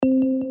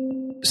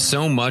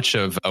so much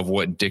of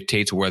what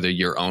dictates whether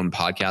your own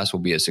podcast will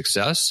be a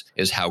success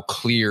is how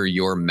clear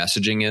your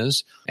messaging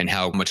is and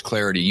how much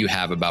clarity you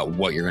have about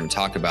what you're going to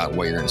talk about,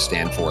 what you're going to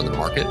stand for in the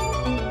market.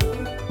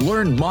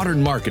 Learn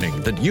modern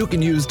marketing that you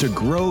can use to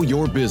grow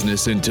your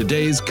business in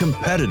today's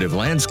competitive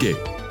landscape.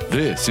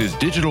 This is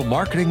Digital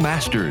Marketing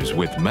Masters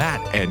with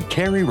Matt and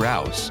Carrie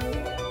Rouse.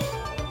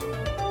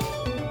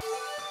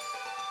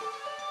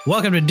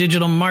 Welcome to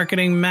Digital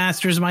Marketing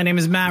Masters. My name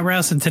is Matt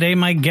Rouse, and today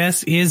my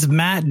guest is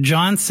Matt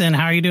Johnson.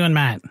 How are you doing,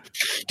 Matt?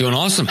 Doing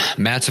awesome.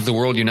 Matts of the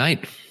world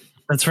unite.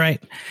 That's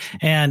right.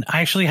 And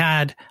I actually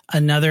had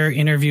another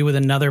interview with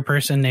another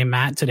person named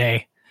Matt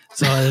today.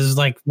 So this is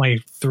like my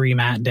 3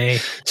 Matt day.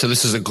 So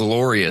this is a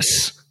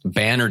glorious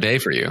banner day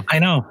for you. I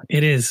know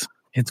it is.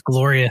 It's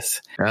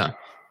glorious. Yeah.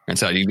 And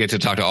so you get to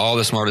talk to all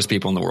the smartest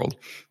people in the world.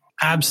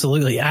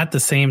 Absolutely. At the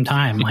same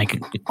time,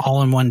 like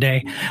all in one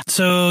day.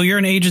 So you're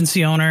an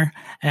agency owner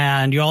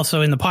and you're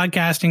also in the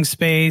podcasting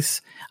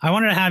space. I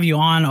wanted to have you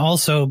on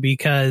also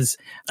because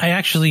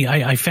I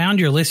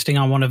found your listing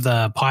on one of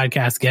the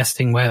podcast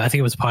guesting web. I think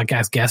it was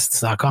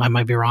podcastguests.com. I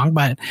might be wrong,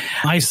 but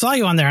I saw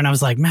you on there and I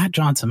was like, Matt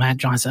Johnson.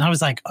 I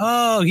was like,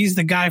 oh, he's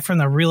the guy from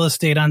the Real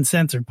Estate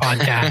Uncensored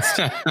podcast.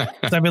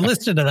 So I've been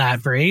listening to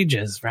that for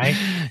ages, right?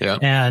 Yeah.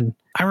 And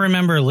I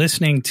remember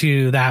listening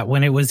to that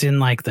when it was in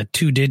like the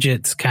 2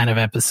 digits kind of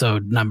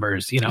episode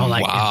numbers,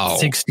 like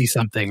 60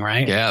 something,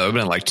 right? Yeah, it would have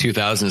been like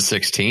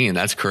 2016.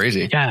 That's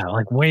crazy. Yeah,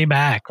 like way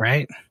back,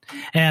 right?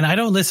 And I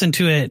don't listen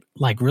to it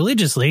like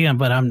religiously,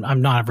 but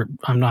I'm not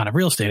a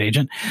real estate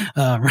agent,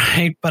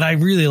 right? But I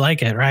really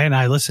like it, right? And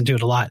I listen to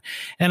it a lot,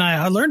 and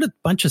I learned a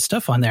bunch of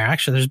stuff on there.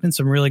 Actually, there's been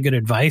some really good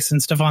advice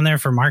and stuff on there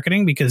for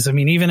marketing because I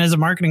mean, even as a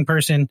marketing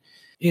person,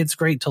 it's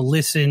great to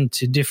listen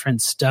to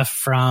different stuff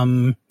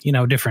from,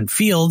 different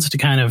fields to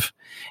kind of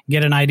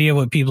get an idea of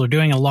what people are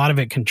doing. A lot of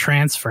it can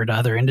transfer to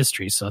other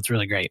industries. So it's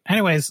really great.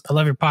 Anyways, I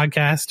love your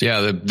podcast. Yeah.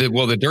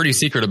 The dirty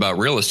secret about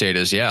real estate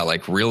is,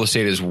 real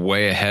estate is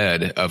way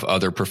ahead of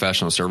other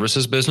professional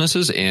services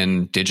businesses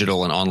in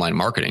digital and online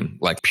marketing,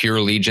 like pure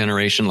lead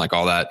generation, like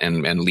all that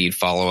and lead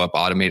follow-up,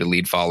 automated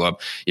lead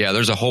follow-up. Yeah.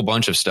 There's a whole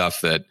bunch of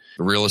stuff that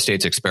real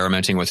estate's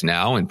experimenting with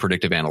now in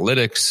predictive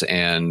analytics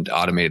and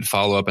automated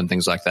follow-up and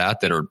things like that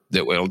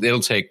it'll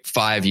take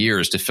 5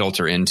 years to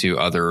filter into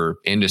other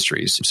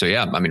industries. So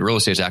yeah, I mean, real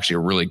estate is actually a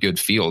really good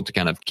field to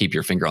kind of keep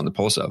your finger on the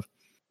pulse of.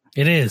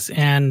 It is.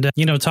 And,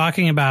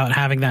 talking about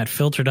having that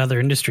filtered other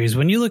industries,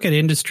 when you look at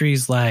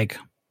industries like,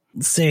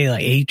 say,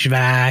 like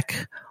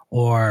HVAC,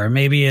 or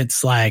maybe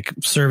it's like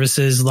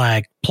services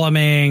like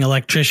plumbing,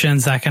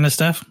 electricians, that kind of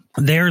stuff,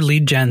 their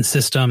lead gen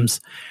systems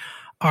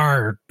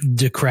are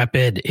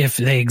decrepit if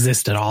they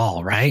exist at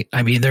all, right?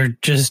 I mean, they're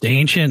just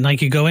ancient.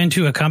 Like you go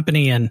into a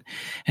company and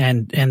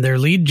their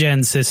lead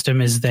gen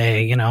system is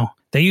they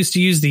used to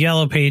use the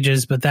Yellow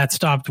Pages, but that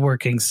stopped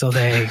working. So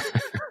they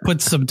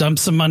dump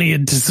some money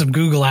into some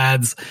Google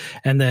ads.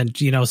 And then,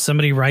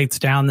 somebody writes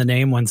down the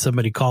name when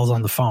somebody calls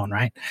on the phone,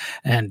 right?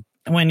 And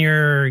when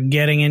you're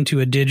getting into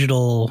a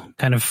digital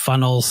kind of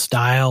funnel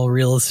style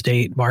real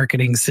estate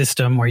marketing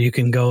system where you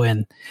can go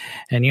in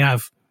and you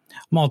have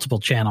multiple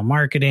channel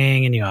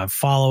marketing and you have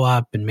follow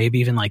up and maybe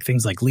even like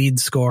things like lead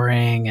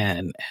scoring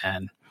and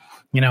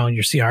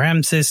your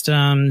CRM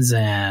systems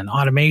and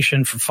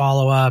automation for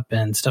follow up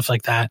and stuff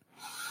like that.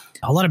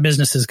 A lot of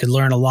businesses could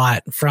learn a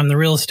lot from the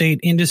real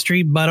estate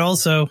industry, but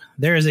also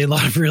there is a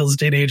lot of real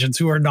estate agents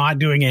who are not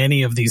doing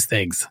any of these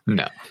things.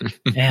 No.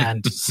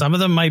 And some of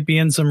them might be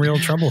in some real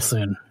trouble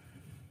soon.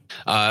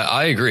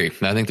 I agree.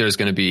 I think there's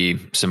going to be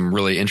some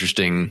really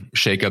interesting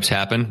shakeups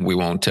happen. We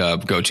won't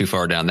go too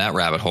far down that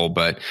rabbit hole,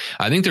 but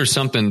I think there's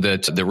something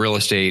that the real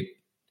estate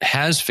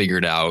has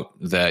figured out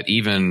that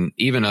even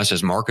us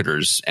as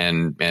marketers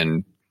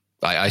and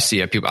I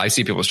see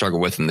people struggle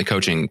with in the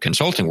coaching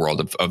consulting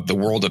world of the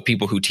world of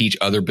people who teach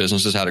other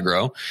businesses how to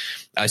grow.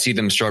 I see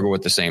them struggle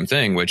with the same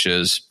thing, which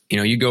is,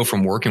 you go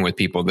from working with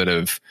people that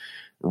have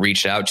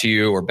reached out to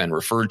you or been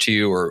referred to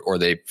you or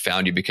they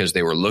found you because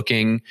they were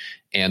looking.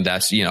 And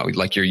that's,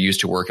 like you're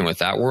used to working with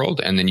that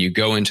world. And then you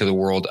go into the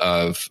world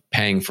of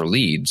paying for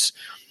leads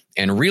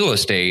and real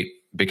estate,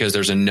 because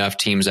there's enough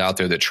teams out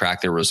there that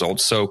track their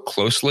results so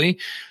closely.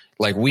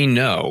 Like we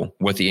know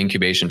what the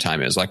incubation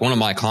time is. Like one of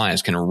my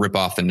clients can rip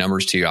off the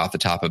numbers to you off the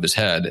top of his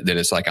head that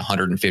it's like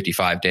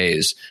 155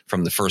 days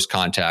from the first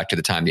contact to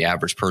the time the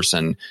average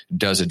person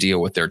does a deal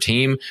with their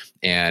team.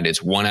 And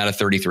it's 1 out of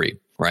 33.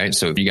 Right.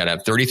 So you got to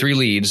have 33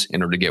 leads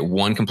in order to get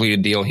one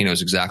completed deal. He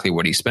knows exactly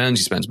what he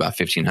spends. He spends about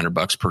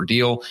 $1,500 per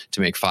deal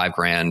to make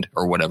 $5,000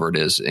 or whatever it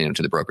is to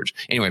the brokerage.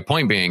 Anyway,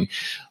 point being,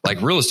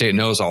 like real estate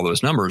knows all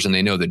those numbers and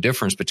they know the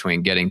difference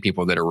between getting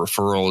people that are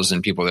referrals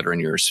and people that are in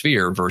your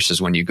sphere versus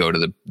when you go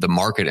to the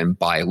market and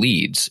buy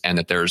leads and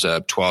that there's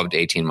a 12 to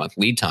 18 month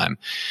lead time.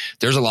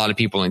 There's a lot of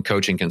people in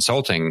coaching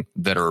consulting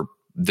that are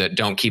that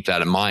don't keep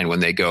that in mind when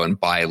they go and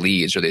buy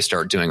leads or they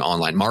start doing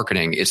online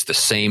marketing. It's the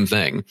same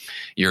thing.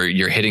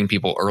 You're hitting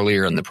people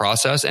earlier in the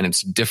process, and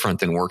it's different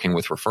than working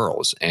with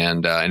referrals.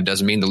 And it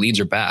doesn't mean the leads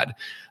are bad.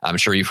 I'm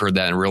sure you've heard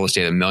that in real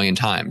estate a million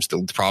times.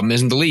 The problem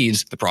isn't the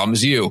leads. The problem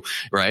is you,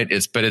 right?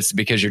 It's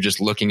because you're just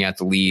looking at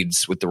the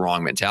leads with the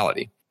wrong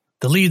mentality.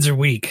 The leads are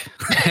weak.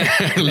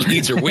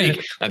 Leads are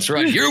weak. That's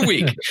right. You're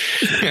weak.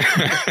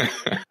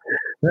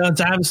 No,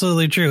 it's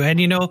absolutely true. And,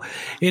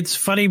 it's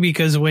funny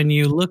because when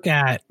you look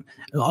at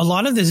a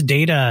lot of this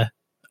data,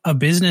 a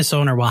business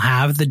owner will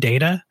have the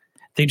data.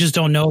 They just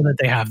don't know that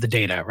they have the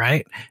data,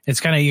 right? It's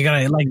kind of, you got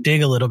to like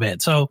dig a little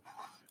bit. So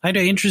I had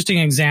an interesting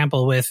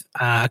example with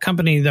a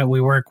company that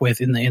we work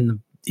with in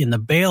the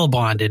bail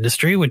bond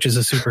industry, which is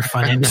a super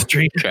fun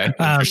industry. Okay,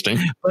 interesting.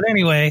 But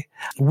anyway,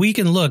 we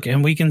can look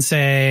and we can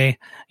say,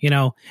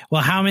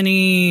 well, how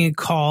many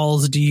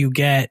calls do you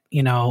get,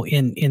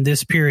 in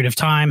this period of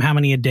time? How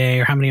many a day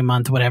or how many a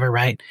month, whatever,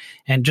 right?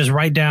 And just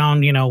write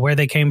down, where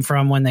they came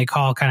from when they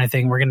call kind of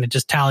thing. We're going to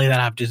just tally that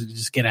up,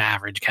 just get an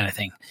average kind of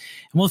thing.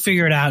 And we'll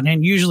figure it out.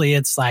 And usually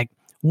it's like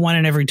 1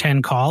 in every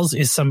 10 calls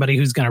is somebody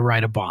who's going to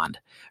write a bond.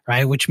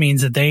 Right. Which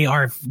means that they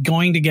are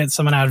going to get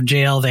someone out of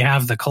jail. They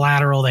have the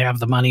collateral, they have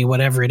the money,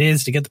 whatever it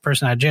is to get the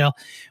person out of jail.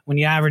 When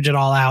you average it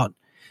all out,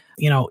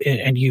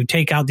 and you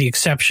take out the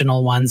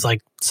exceptional ones,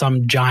 like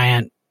some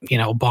giant,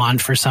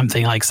 bond for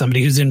something, like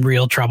somebody who's in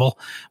real trouble,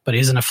 but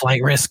isn't a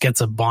flight risk, gets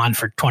a bond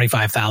for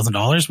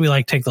 $25,000. We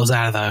like take those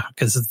out of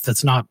because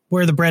that's not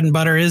where the bread and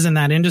butter is in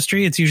that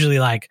industry. It's usually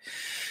like,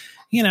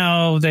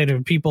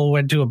 people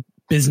went to a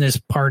business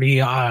party,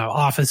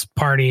 office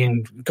party,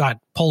 and got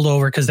pulled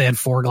over because they had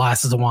 4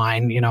 glasses of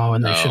wine,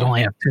 and they should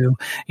only have 2,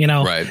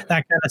 right.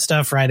 That kind of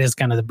stuff, right, is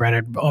kind of the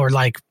bread, or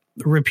like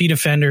repeat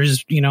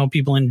offenders,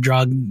 people in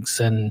drugs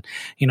and,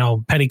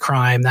 petty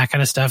crime, that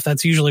kind of stuff.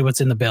 That's usually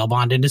what's in the bail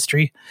bond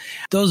industry.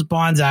 Those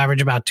bonds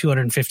average about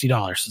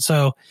 $250.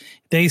 So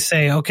they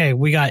say, okay,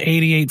 we got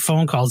 88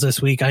 phone calls this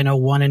week. I know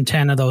 1 in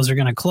 10 of those are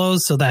going to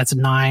close. So that's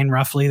 9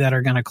 roughly that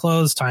are going to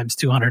close times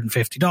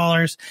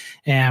 $250.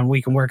 And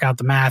we can work out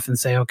the math and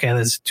say, okay,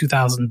 that's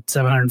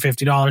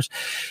 $2,750.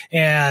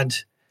 And,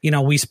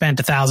 we spent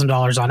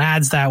 $1,000 on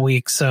ads that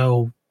week.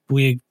 So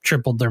we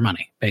tripled their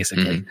money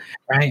basically.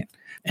 Right.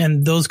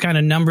 And those kind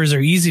of numbers are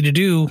easy to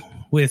do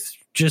with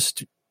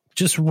just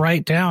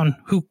write down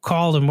who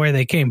called and where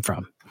they came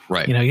from.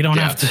 Right. You don't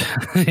have to,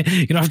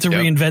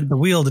 reinvent the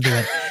wheel to do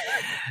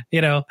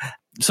it,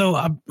 So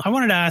I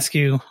wanted to ask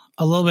you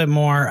a little bit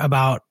more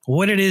about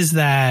what it is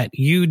that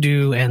you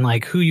do and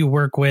like who you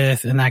work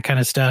with and that kind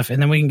of stuff.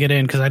 And then we can get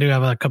in because I do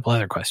have a couple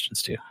other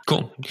questions too.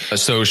 Cool.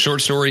 So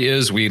short story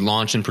is we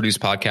launch and produce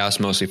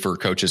podcasts mostly for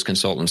coaches,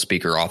 consultants,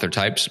 speaker, author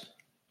types.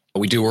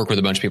 We do work with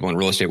a bunch of people in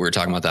real estate. We were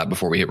talking about that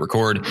before we hit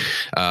record.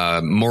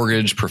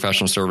 Mortgage,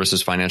 professional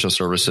services, financial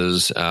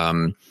services.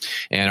 And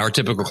our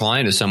typical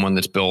client is someone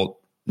that's built,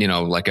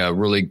 like a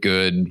really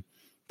good,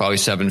 probably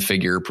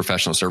 7-figure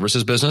professional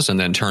services business, and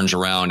then turns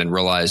around and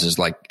realizes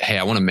like, hey,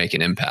 I want to make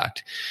an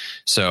impact.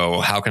 So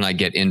how can I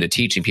get into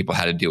teaching people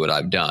how to do what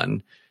I've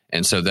done?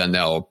 And so then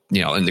they'll,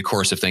 in the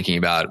course of thinking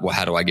about, well,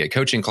 how do I get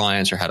coaching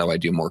clients or how do I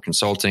do more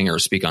consulting or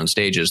speak on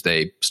stages?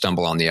 They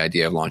stumble on the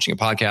idea of launching a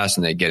podcast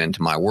and they get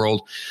into my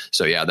world.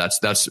 So yeah,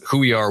 that's who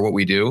we are, what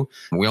we do.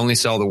 We only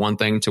sell the one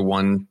thing to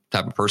one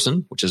type of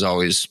person, which is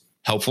always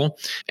helpful.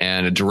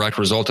 And a direct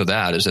result of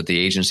that is that the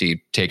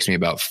agency takes me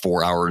about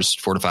 4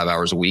 to 5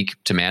 hours a week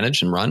to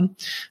manage and run,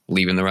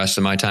 leaving the rest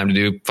of my time to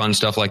do fun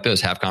stuff like this,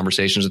 have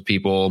conversations with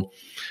people,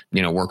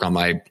 work on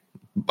my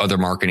other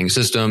marketing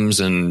systems.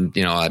 And,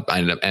 I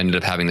ended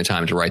up having the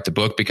time to write the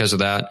book because of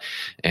that,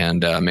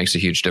 and makes a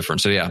huge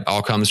difference. So yeah,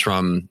 all comes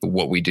from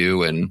what we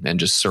do and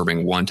just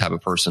serving one type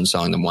of person,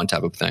 selling them one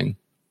type of thing.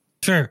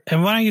 Sure.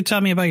 And why don't you tell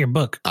me about your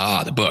book?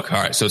 The book.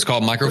 All right. So it's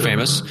called Micro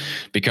Famous,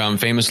 Become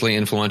Famously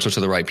Influential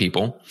to the Right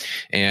People.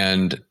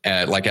 And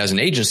as an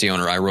agency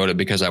owner, I wrote it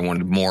because I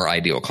wanted more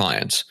ideal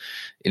clients.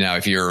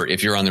 If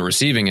you're on the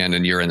receiving end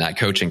and you're in that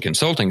coaching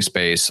consulting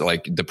space,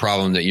 like the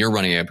problem that you're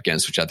running up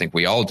against, which I think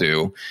we all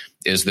do,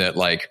 is that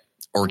like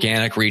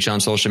organic reach on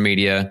social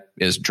media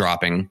is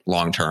dropping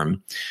long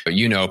term. But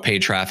paid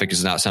traffic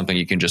is not something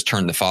you can just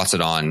turn the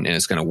faucet on and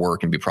it's going to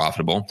work and be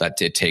profitable.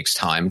 That it takes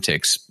time,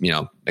 takes,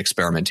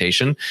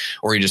 experimentation,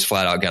 or you just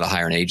flat out got to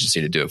hire an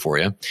agency to do it for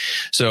you.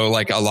 So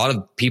like a lot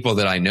of people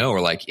that I know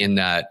are like in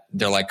that,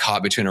 they're like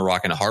caught between a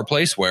rock and a hard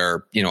place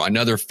where,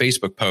 another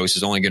Facebook post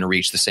is only going to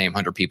reach the same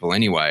 100 people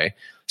anyway.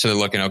 So they're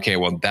looking, okay,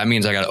 well, that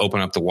means I got to open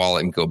up the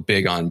wallet and go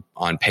big on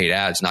paid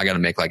ads. And I got to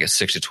make like a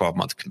 6 to 12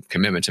 month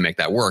commitment to make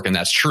that work. And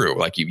that's true.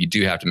 Like you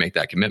do have to make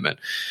that commitment.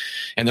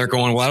 And they're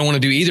going, well, I don't want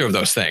to do either of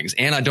those things.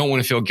 And I don't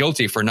want to feel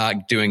guilty for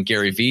not doing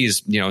Gary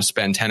V's,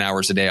 spend 10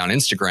 hours a day on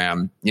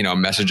Instagram,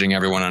 messaging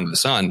everyone under the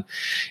sun.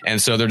 And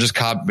so they're just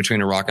caught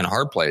between a rock and a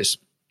hard place.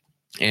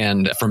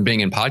 And from being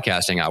in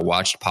podcasting, I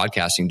watched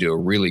podcasting do a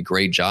really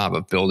great job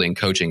of building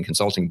coaching,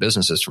 consulting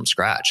businesses from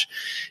scratch.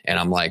 And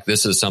I'm like,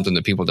 this is something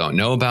that people don't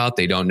know about.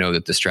 They don't know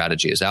that the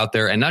strategy is out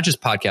there, and not just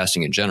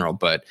podcasting in general,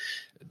 but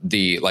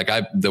the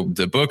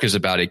book is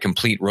about a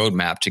complete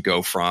roadmap to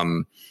go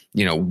from,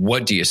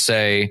 what do you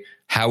say?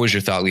 How is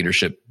your thought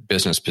leadership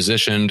business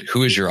positioned?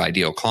 Who is your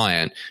ideal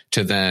client?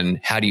 To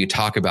then, how do you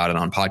talk about it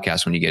on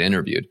podcasts when you get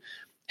interviewed?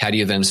 How do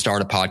you then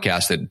start a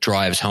podcast that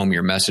drives home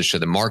your message to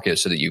the market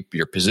so that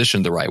you're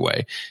positioned the right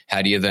way?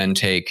 How do you then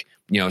take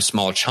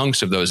small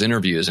chunks of those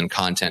interviews and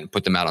content and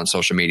put them out on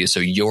social media so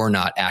you're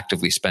not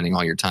actively spending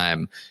all your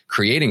time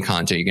creating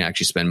content? You can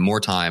actually spend more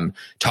time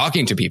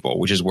talking to people,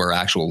 which is where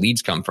actual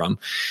leads come from.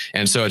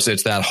 And so it's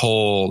that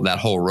whole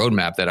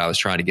roadmap that I was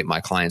trying to get my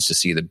clients to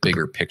see the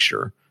bigger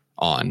picture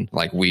on.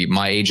 Like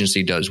my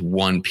agency does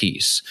one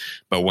piece,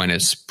 but when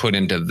it's put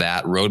into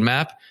that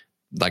roadmap,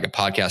 like a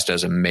podcast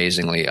does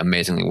amazingly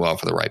well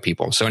for the right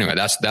people. So anyway,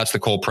 that's the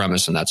core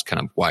premise. And that's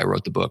kind of why I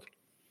wrote the book.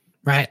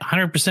 Right.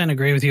 100%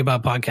 agree with you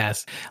about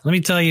podcasts. Let me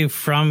tell you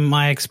from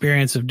my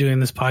experience of doing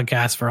this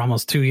podcast for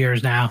almost 2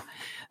 years now,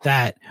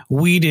 that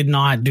we did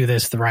not do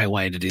this the right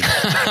way to do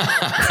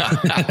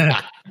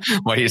that.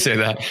 Why do you say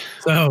that?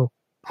 So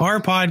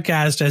our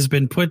podcast has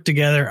been put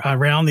together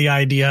around the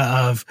idea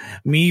of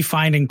me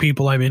finding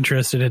people I'm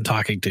interested in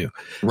talking to.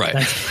 Right.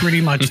 That's pretty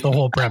much the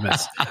whole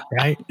premise.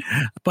 Right.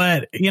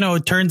 But,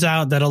 it turns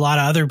out that a lot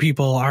of other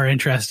people are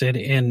interested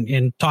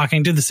in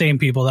talking to the same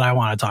people that I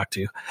want to talk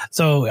to.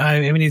 So,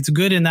 I mean, it's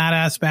good in that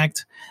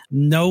aspect.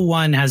 No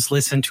one has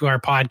listened to our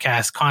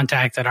podcast,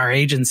 contacted our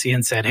agency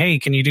and said, hey,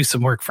 can you do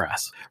some work for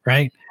us?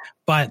 Right.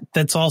 But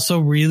that's also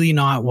really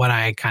not what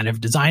I kind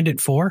of designed it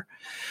for.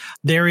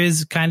 There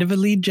is kind of a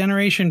lead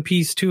generation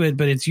piece to it,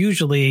 but it's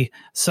usually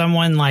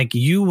someone like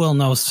you will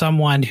know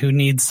someone who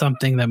needs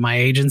something that my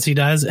agency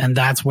does. And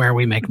that's where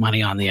we make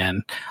money on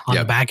the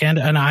back end.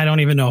 And I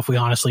don't even know if we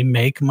honestly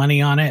make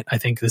money on it. I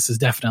think this is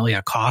definitely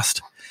a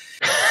cost.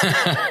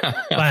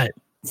 But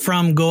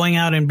from going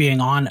out and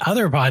being on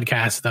other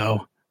podcasts,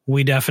 though,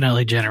 we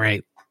definitely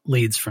generate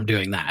leads from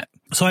doing that.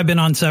 So I've been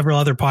on several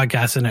other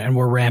podcasts and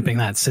we're ramping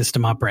that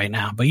system up right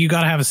now, but you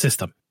got to have a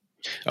system.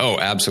 Oh,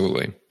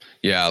 absolutely.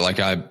 Yeah. Like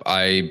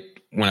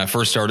when I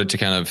first started to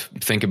kind of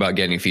think about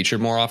getting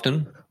featured more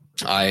often,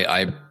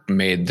 I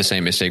made the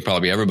same mistake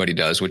probably everybody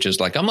does, which is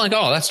like, I'm like,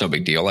 oh, that's no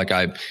big deal. Like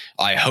I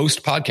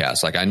host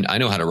podcasts. Like I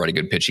know how to write a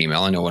good pitch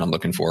email. I know what I'm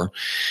looking for.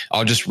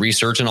 I'll just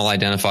research and I'll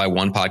identify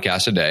one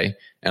podcast a day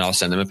and I'll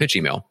send them a pitch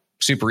email.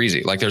 Super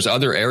easy. Like there's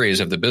other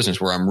areas of the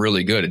business where I'm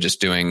really good at just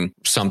doing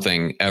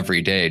something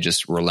every day,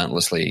 just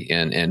relentlessly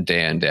and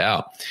day in, day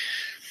out.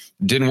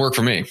 Didn't work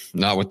for me.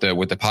 Not with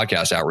the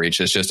podcast outreach.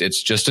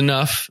 It's just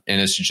enough.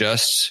 And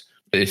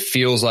it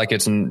feels like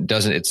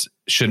it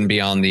shouldn't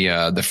be on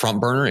the front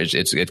burner.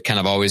 It kind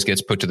of always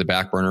gets put to the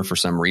back burner for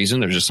some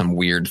reason. There's just some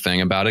weird thing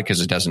about it because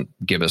it doesn't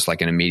give us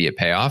like an immediate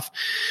payoff.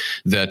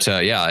 That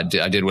I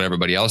did what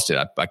everybody else did.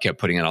 I kept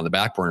putting it on the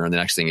back burner, and the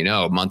next thing you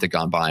know, a month had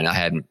gone by, and I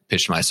hadn't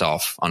pitched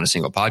myself on a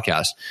single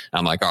podcast. And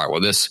I'm like, all right,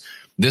 well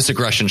this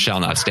aggression shall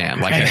not stand.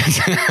 Like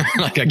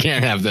I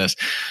can't have this.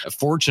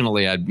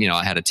 Fortunately,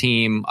 I had a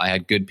team. I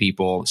had good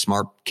people,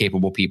 smart,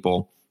 capable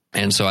people.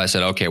 And so I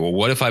said, okay, well,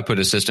 what if I put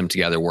a system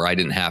together where I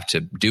didn't have to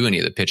do any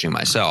of the pitching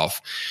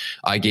myself?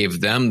 I gave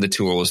them the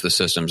tools, the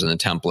systems, and the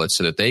templates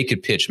so that they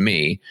could pitch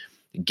me,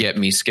 get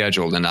me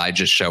scheduled, and I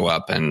just show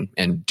up and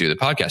do the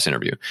podcast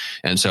interview.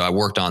 And so I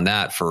worked on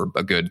that for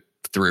a good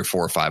 3 or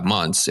 4 or 5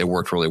 months. It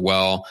worked really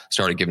well.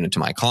 Started giving it to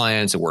my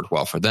clients. It worked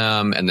well for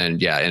them. And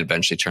then, and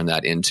eventually turned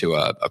that into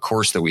a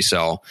course that we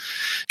sell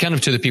kind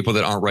of to the people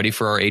that aren't ready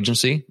for our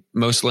agency.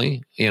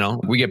 Mostly,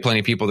 we get plenty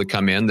of people that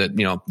come in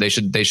that,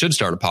 they should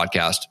start a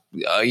podcast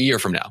a year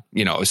from now,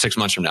 6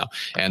 months from now.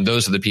 And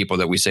those are the people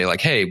that we say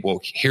like, hey, well,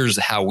 here's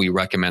how we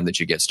recommend that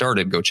you get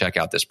started. Go check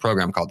out this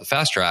program called the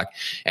Fast Track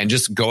and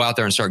just go out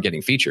there and start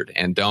getting featured.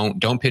 And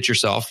don't pitch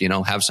yourself,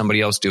 have somebody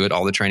else do it.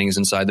 All the training is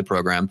inside the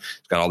program.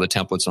 It's got all the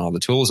templates and all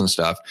the tools and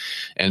stuff.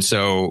 And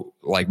so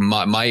like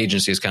my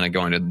agency is kind of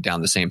going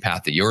down the same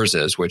path that yours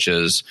is, which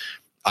is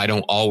I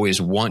don't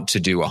always want to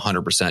do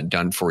 100%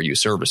 done for you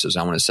services.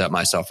 I want to set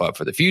myself up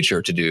for the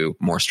future to do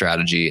more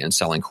strategy and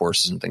selling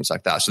courses and things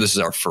like that. So this is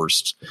our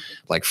first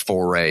like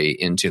foray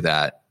into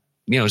that,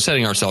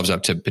 setting ourselves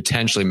up to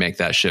potentially make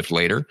that shift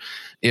later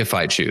if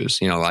I choose.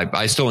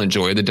 I still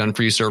enjoy the done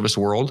for you service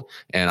world,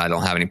 and I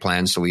don't have any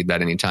plans to leave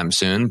that anytime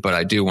soon, but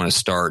I do want to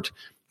start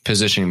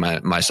positioning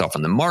myself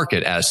in the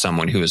market as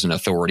someone who is an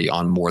authority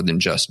on more than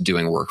just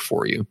doing work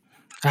for you.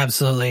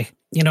 Absolutely.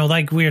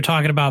 Like we were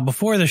talking about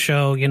before the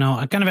show,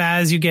 kind of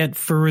as you get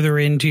further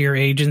into your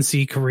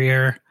agency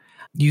career,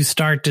 you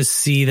start to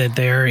see that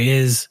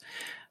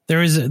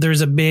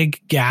there's a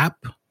big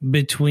gap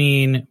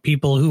between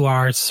people who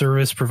are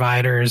service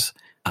providers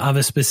of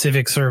a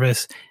specific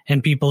service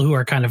and people who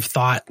are kind of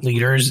thought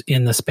leaders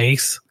in the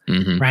space.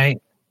 Mm-hmm.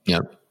 Right.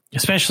 Yep.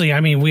 Especially,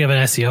 we have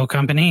an SEO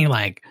company,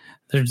 like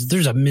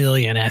there's a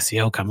million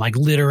SEO like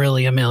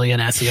literally a million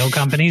SEO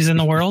companies in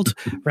the world.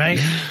 Right.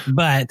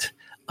 But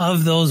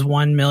of those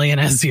 1 million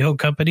SEO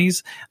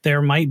companies,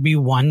 there might be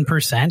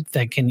 1%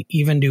 that can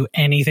even do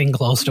anything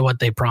close to what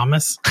they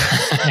promise.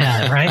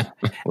 Yeah, right?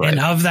 And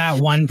of that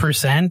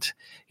 1%,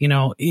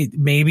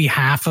 maybe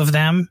half of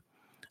them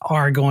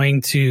are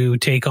going to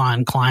take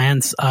on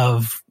clients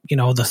of,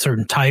 the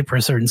certain type or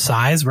a certain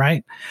size,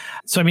 right?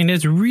 So, I mean,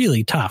 it's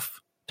really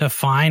tough to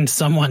find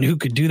someone who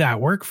could do that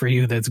work for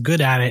you that's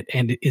good at it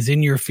and is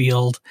in your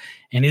field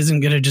and isn't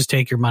going to just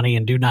take your money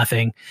and do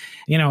nothing,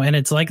 and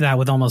it's like that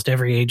with almost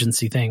every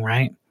agency thing,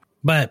 right?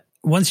 But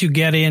once you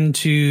get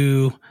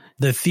into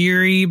the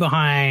theory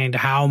behind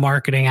how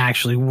marketing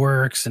actually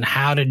works and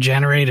how to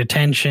generate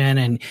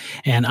attention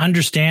and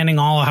understanding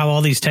how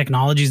all these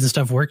technologies and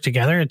stuff work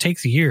together, it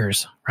takes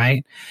years,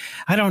 right?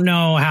 I don't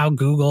know how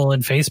Google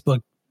and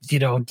Facebook,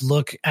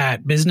 look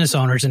at business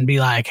owners and be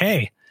like,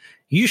 hey,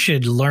 you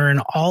should learn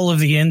all of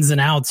the ins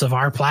and outs of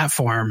our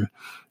platform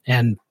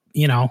and,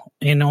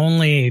 in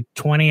only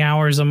 20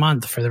 hours a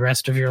month for the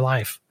rest of your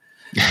life.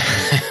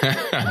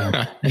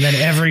 And then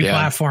every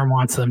platform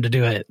wants them to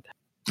do it.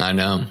 I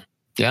know.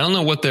 Yeah, I don't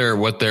know what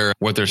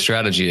their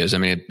strategy is. I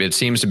mean, it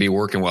seems to be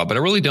working well, but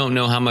I really don't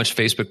know how much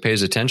Facebook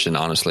pays attention,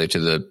 honestly, to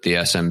the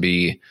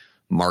SMB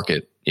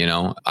market.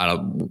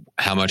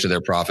 How much of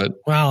their profit.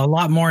 Well, a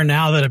lot more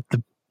now that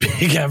the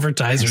big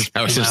advertisers.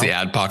 That was just the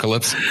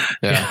adpocalypse.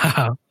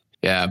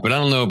 Yeah, but I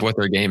don't know what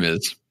their game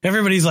is.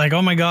 Everybody's like,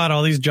 oh my God,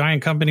 all these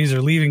giant companies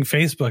are leaving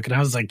Facebook. And I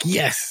was like,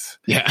 yes.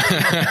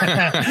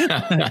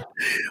 Yeah.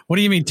 What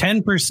do you mean?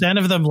 10%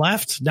 of them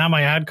left? Now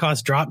my ad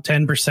cost dropped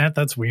 10%.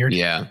 That's weird.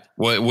 Yeah.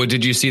 What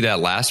did you see that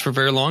last for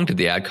very long? Did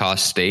the ad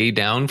cost stay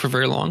down for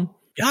very long?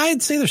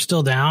 I'd say they're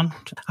still down.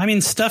 I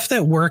mean, stuff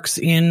that works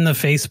in the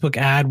Facebook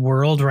ad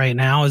world right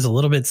now is a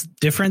little bit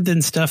different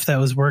than stuff that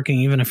was working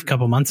even a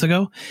couple months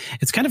ago.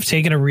 It's kind of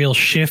taken a real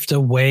shift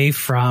away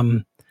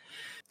from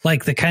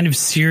like the kind of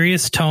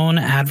serious tone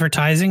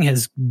advertising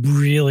has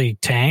really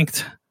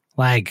tanked.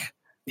 Like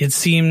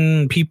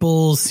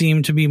people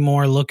seem to be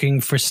more looking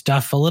for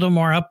stuff a little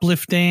more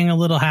uplifting, a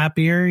little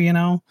happier,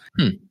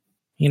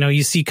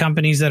 You see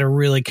companies that are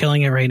really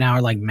killing it right now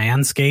are like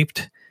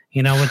Manscaped,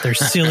 with their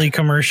silly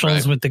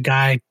commercials with the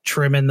guy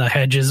trimming the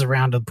hedges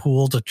around a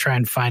pool to try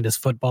and find his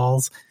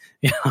footballs,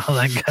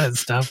 that kind of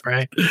stuff,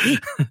 right?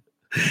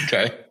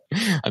 Okay.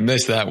 I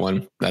missed that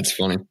one. That's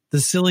funny. The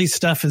silly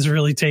stuff is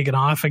really taken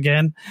off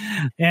again.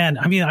 And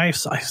I mean, I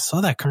saw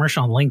that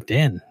commercial on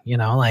LinkedIn,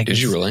 Did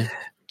you really?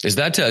 Is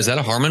that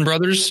a Harmon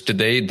Brothers? Did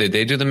they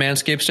do the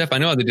Manscaped stuff? I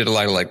know they did a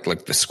lot of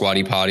like the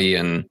Squatty Potty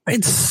and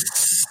it's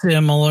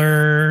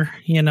similar,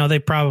 they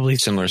probably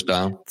similar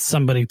style.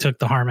 Somebody took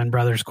the Harmon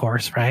Brothers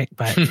course, right?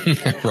 But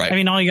right. I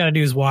mean, all you got to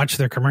do is watch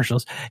their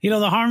commercials.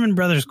 The Harmon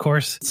Brothers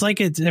course, it's like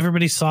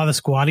everybody saw the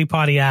Squatty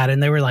Potty ad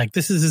and they were like,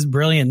 this is this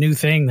brilliant new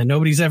thing that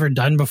nobody's ever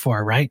done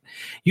before, right?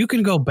 You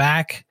can go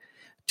back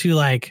to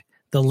like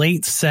the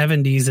late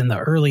 70s and the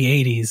early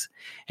 80s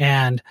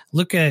and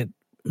look at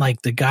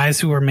like the guys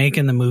who were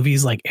making the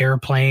movies like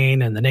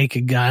Airplane and The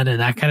Naked Gun and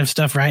that kind of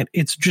stuff, right?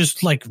 It's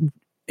just like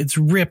it's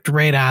ripped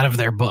right out of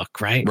their book,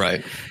 right?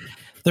 Right.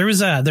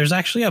 There's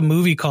actually a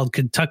movie called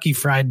Kentucky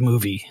Fried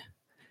Movie.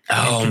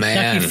 Oh,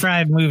 man. Kentucky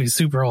Fried Movie,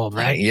 super old,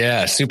 right?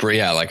 Yeah, super.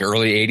 Yeah, like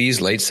early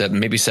 80s, late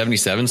maybe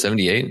 77,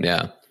 78.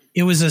 Yeah.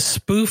 It was a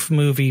spoof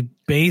movie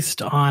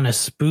based on a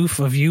spoof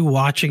of you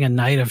watching a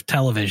night of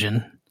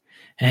television,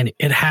 and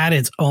it had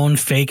its own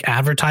fake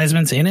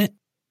advertisements in it.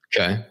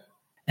 Okay.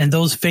 And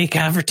those fake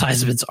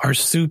advertisements are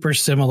super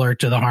similar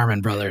to the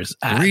Harmon Brothers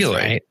ads, really?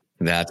 Right?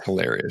 That's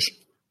hilarious.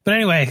 But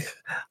anyway,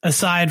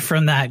 aside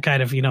from that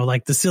kind of,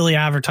 like the silly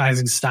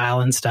advertising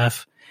style and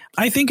stuff,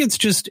 I think it's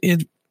just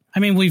I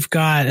mean, we've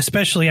got,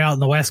 especially out in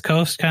the West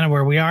Coast, kind of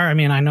where we are. I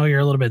mean, I know you're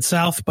a little bit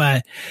south,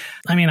 but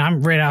I mean,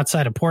 I'm right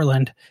outside of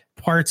Portland.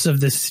 Parts of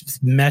this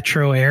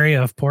metro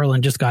area of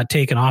Portland just got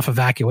taken off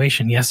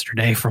evacuation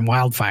yesterday from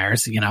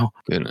wildfires,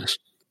 Goodness.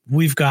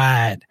 We've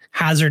got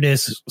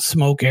hazardous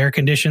smoke air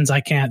conditions.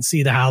 I can't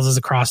see the houses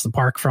across the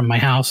park from my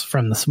house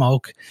from the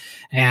smoke.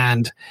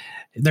 And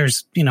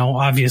there's,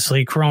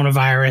 obviously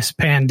coronavirus,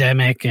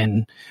 pandemic,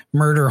 and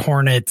murder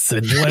hornets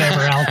and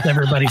whatever else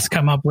everybody's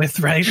come up with,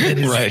 right? It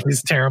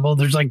is terrible.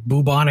 There's like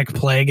bubonic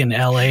plague in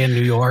LA and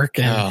New York.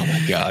 And, oh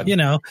my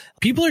God.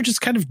 People are just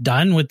kind of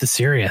done with the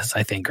serious,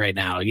 I think, right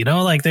now.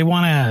 Like they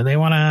want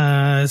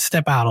to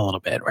step out a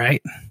little bit,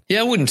 right?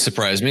 Yeah, it wouldn't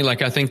surprise me.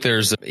 Like, I think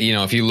there's,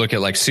 if you look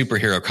at like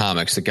superhero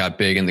comics that got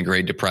big in the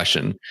Great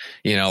Depression,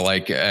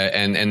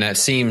 and that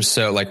seems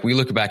so, like, we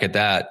look back at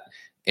that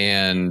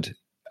and,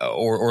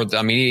 or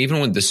I mean, even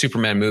with the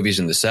Superman movies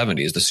in the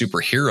 70s, the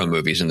superhero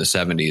movies in the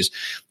 70s,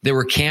 they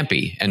were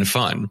campy and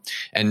fun.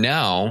 And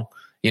now,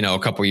 a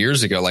couple of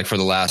years ago, like for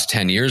the last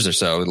 10 years or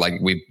so, like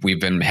we've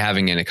been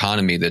having an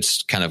economy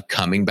that's kind of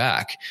coming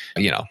back.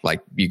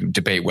 Like you can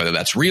debate whether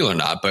that's real or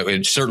not, but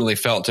it certainly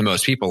felt to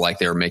most people like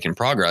they were making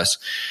progress.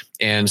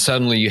 And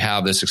suddenly you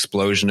have this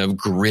explosion of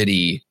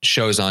gritty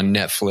shows on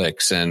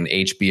Netflix and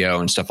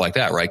HBO and stuff like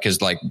that, right?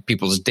 Because like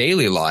people's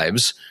daily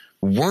lives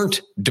weren't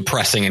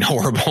depressing and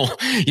horrible,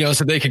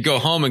 so they could go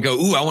home and go,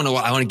 ooh, I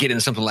want to get into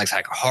something like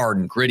hard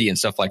and gritty and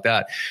stuff like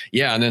that.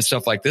 Yeah. And then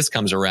stuff like this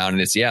comes around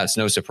and it's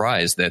no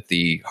surprise that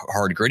the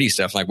hard, gritty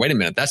stuff, like, wait a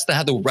minute, that's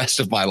how the rest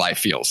of my life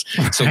feels.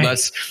 Right. So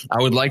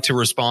I would like to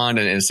respond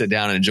and sit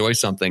down and enjoy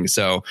something.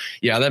 So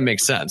yeah, that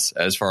makes sense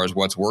as far as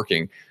what's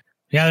working.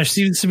 Yeah, there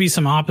seems to be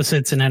some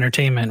opposites in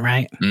entertainment,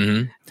 right?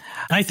 Mm-hmm.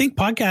 I think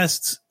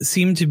podcasts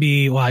seem to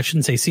be, well, I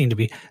shouldn't say seem to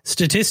be,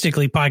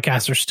 statistically,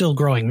 podcasts are still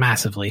growing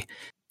massively.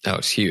 Oh,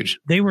 it's huge.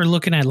 They were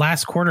looking at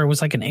last quarter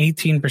was like an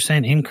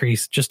 18%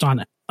 increase just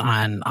on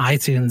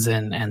iTunes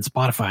and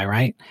Spotify,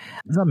 right?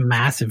 It's a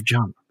massive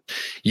jump.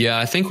 Yeah,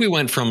 I think we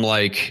went from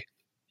like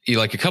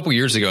a couple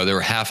years ago, there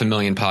were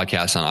 500,000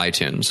 podcasts on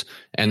iTunes.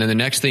 And then the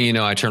next thing you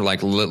know, I turned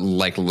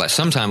like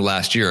sometime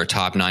last year, a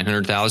top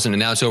 900,000, and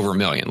now it's over 1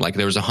 million. Like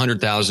there was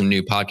 100,000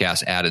 new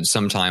podcasts added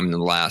sometime in the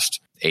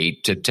last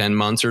 8 to 10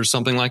 months or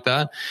something like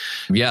that.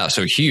 Yeah.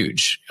 So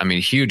huge. I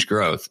mean, huge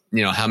growth.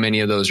 You know, how many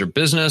of those are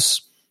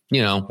business?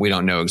 You know, we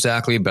don't know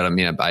exactly, but I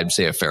mean, I'd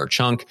say a fair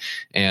chunk.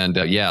 And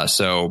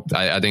so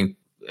I think,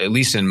 at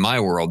least in my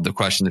world, the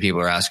question that people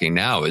are asking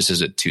now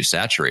is it too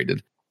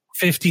saturated?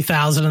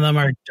 50,000 of them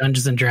are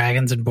Dungeons and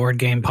Dragons and board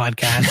game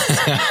podcasts.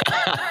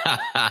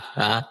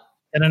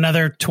 And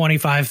another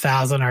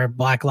 25,000 are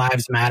Black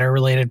Lives Matter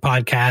related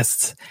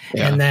podcasts.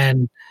 Yeah. And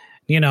then,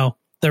 you know,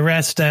 the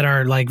rest that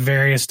are like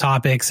various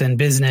topics and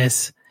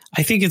business.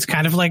 I think it's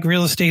kind of like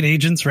real estate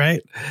agents,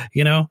 right?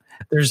 You know,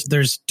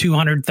 there's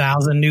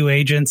 200,000 new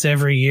agents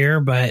every year,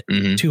 but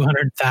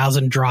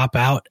 200,000 drop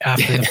out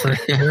after the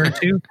first year or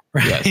two,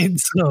 right?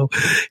 Yes. So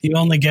you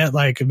only get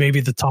like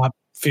maybe the top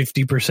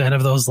 50%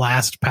 of those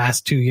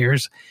past 2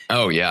 years.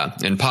 Oh yeah.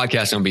 And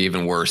podcasting will be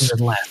even worse.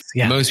 Even less,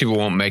 yeah. Most people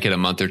won't make it a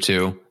month or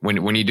two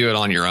when you do it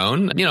on your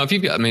own. You know, if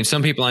you've got, I mean,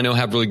 some people I know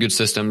have really good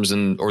systems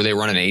or they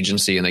run an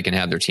agency and they can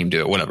have their team do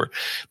it, whatever.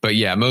 But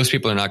yeah, most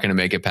people are not going to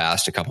make it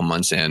past a couple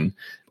months in,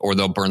 or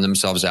they'll burn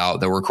themselves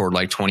out. They'll record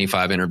like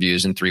 25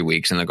 interviews in 3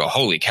 weeks and they'll go,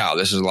 holy cow,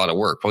 this is a lot of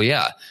work. Well,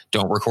 yeah,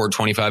 don't record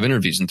 25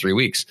 interviews in 3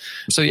 weeks.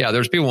 So yeah,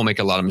 there's people will make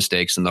a lot of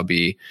mistakes, and there'll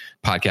be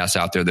podcasts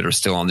out there that are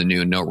still on the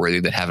new and noteworthy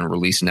that haven't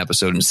released an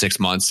episode in 6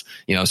 months,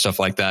 you know, stuff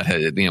like that.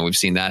 You know, we've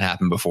seen that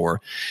happen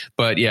before.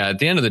 But yeah, at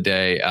the end of the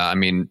day, I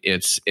mean,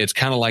 it's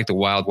kind of like the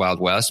wild,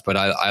 wild west, but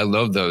I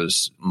love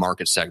those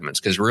market segments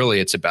because really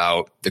it's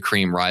about the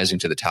cream rising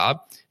to the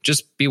top.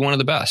 Just be one of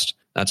the best.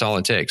 That's all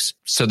it takes.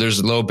 So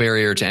there's low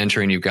barrier to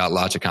entry and you've got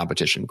lots of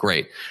competition.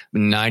 Great.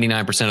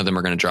 99% of them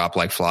are going to drop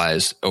like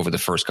flies over the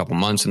first couple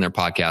months and their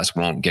podcast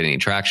won't get any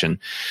traction.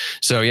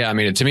 So yeah, I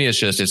mean, to me,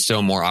 it's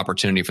still more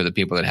opportunity for the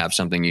people that have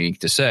something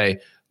unique to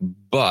say.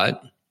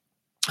 But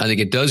I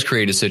think it does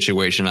create a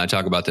situation, I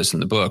talk about this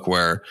in the book,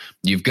 where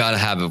you've got to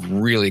have a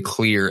really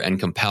clear and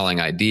compelling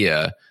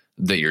idea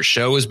that your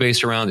show is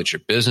based around, that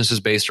your business is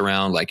based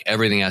around, like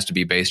everything has to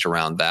be based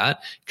around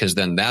that, because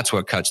then that's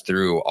what cuts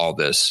through all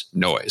this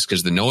noise,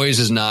 because the noise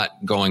is not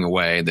going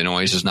away. The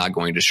noise is not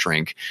going to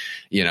shrink.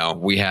 You know,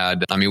 we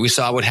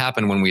saw what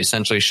happened when we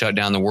essentially shut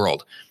down the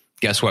world.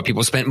 Guess what?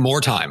 People spent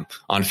more time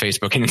on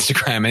Facebook and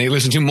Instagram and they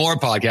listened to more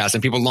podcasts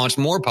and people launched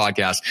more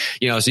podcasts,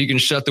 you know, so you can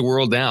shut the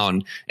world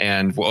down.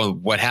 And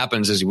what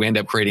happens is we end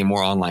up creating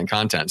more online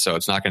content. So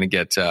it's not going to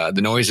get,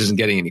 the noise isn't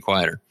getting any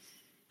quieter.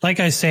 Like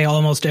I say,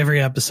 almost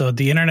every episode,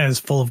 the internet is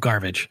full of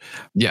garbage.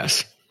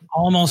 Yes.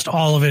 Almost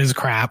all of it is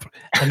crap.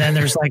 And then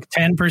there's like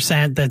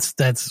 10%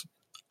 that's,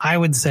 I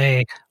would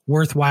say,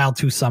 worthwhile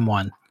to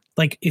someone.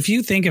 Like if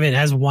you think of it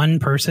as one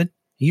person,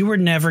 you were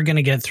never going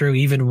to get through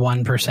even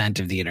 1%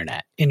 of the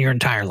internet in your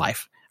entire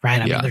life,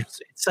 right? I mean, it's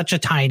such a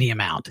tiny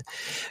amount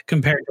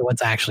compared to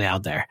what's actually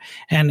out there.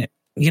 And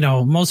you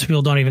know, most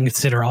people don't even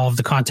consider all of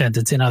the content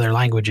that's in other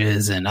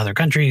languages and other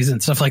countries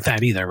and stuff like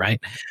that either, right?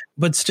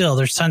 But still,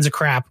 there's tons of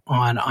crap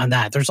on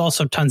that. There's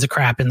also tons of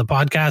crap in the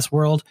podcast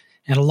world,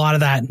 and a lot of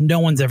that, no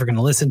one's ever going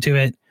to listen to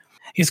it.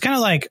 It's kind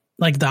of like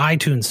the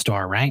iTunes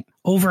store, right?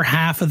 Over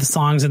half of the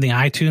songs in the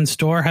iTunes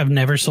store have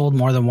never sold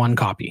more than one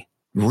copy.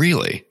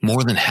 Really?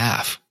 More than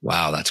half?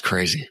 Wow, that's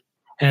crazy.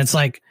 And it's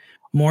like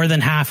more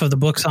than half of the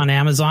books on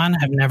Amazon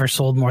have never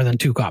sold more than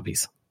 2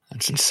 copies.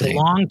 That's insane. The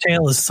long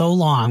tail is so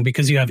long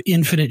because you have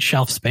infinite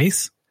shelf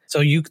space.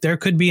 So there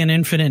could be an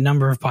infinite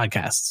number of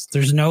podcasts.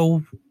 There's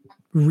no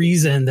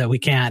reason that we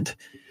can't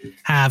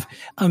have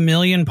 1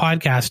 million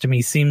podcasts. To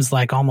me seems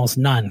like almost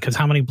none, because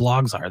how many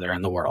blogs are there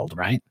in the world,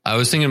 right? I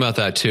was thinking about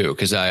that too,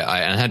 because I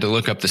had to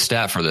look up the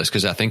stat for this,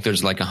 because I think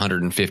there's like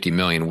 150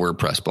 million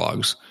WordPress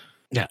blogs.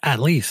 Yeah, at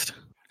least.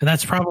 And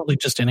that's probably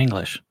just in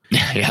English.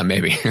 Yeah,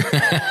 maybe.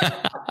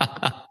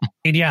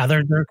 Yeah,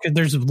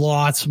 there's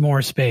lots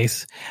more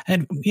space.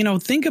 And, you know,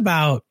 think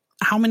about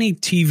how many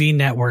TV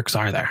networks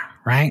are there,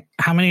 right?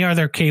 How many are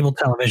there cable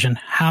television?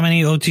 How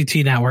many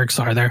OTT networks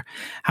are there?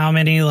 How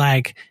many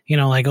like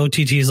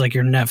OTTs like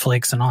your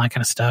Netflix and all that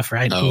kind of stuff,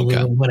 right? Oh, okay.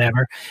 Hulu,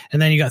 whatever. And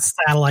then you got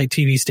satellite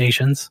TV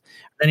stations.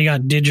 Then you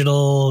got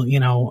digital,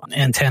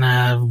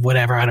 antenna,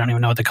 whatever. I don't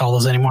even know what they call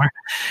those anymore.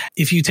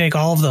 If you take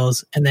all of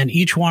those and then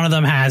each one of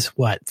them has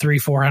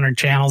 300-400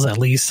 channels, at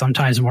least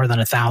sometimes more than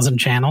 1,000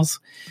 channels.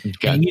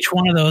 Okay. And each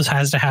one of those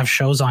has to have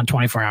shows on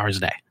 24 hours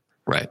a day.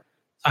 Right.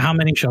 So how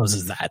many shows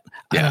is that?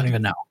 Yeah. I don't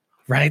even know.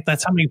 Right.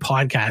 That's how many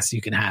podcasts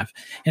you can have.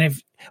 And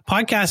if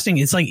podcasting,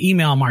 it's like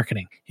email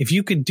marketing. If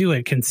you could do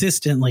it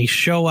consistently,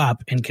 show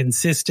up and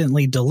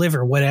consistently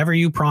deliver whatever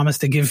you promise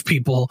to give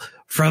people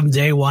from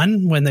day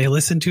one when they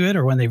listen to it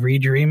or when they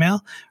read your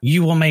email,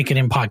 you will make it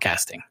in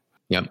podcasting.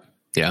 Yep.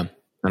 Yeah.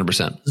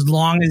 100%. As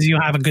long as you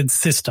have a good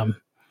system.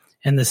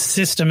 And the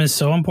system is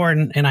so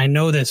important. And I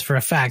know this for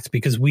a fact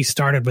because we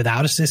started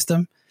without a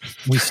system.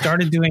 We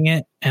started doing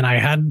it and I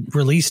hadn't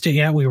released it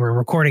yet. We were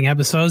recording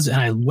episodes and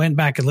I went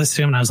back and listened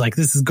to them and I was like,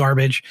 this is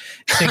garbage.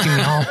 It's taking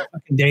me all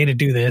fucking day to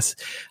do this.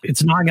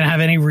 It's not going to have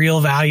any real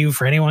value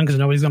for anyone because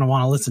nobody's going to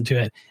want to listen to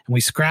it. And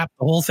we scrapped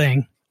the whole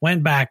thing,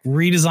 went back,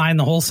 redesigned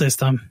the whole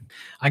system.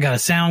 I got a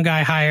sound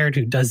guy hired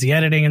who does the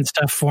editing and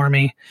stuff for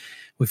me.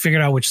 We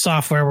figured out which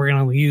software we're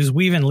going to use.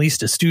 We even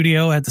leased a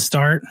studio at the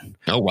start.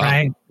 Oh, wow.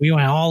 Right? We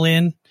went all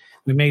in.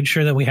 We made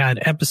sure that we had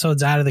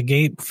episodes out of the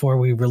gate before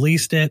we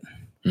released it.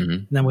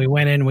 Mm-hmm. Then we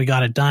went in, we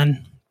got it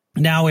done.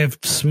 Now we have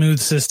a smooth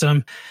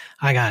system.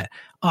 I got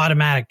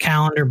automatic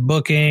calendar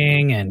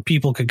booking and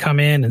people could come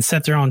in and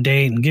set their own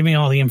date and give me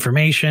all the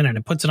information and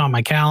it puts it on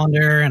my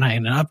calendar and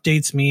it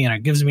updates me and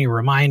it gives me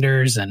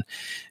reminders. And,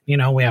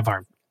 we have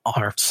our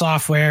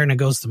software and it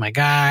goes to my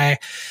guy.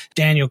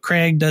 Daniel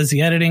Craig does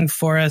the editing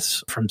for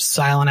us from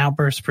Silent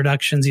Outburst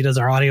Productions. He does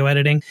our audio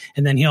editing.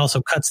 And then he also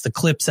cuts the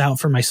clips out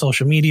for my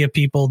social media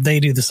people.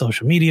 They do the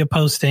social media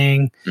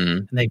posting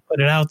and they put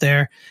it out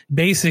there.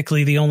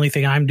 Basically, the only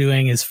thing I'm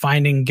doing is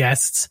finding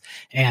guests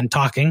and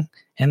talking.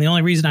 And the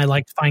only reason I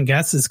like to find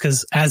guests is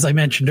because, as I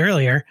mentioned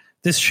earlier,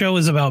 this show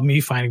is about me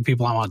finding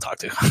people I want to talk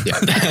to.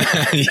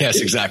 Yeah.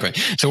 Yes, exactly.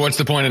 So what's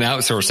the point in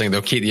outsourcing?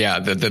 They'll keep,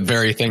 the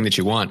very thing that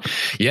you want.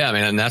 Yeah,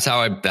 man. And that's how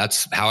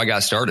I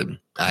got started.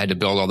 I had to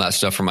build all that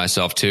stuff for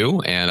myself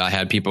too. And I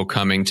had people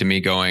coming to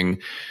me going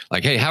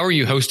like, hey, how are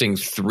you hosting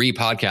 3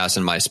 podcasts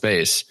in my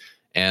space?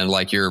 And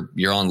like you're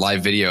on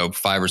live video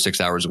 5 or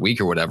 6 hours a week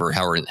or whatever.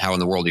 How in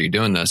the world are you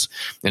doing this?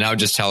 And I would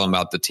just tell them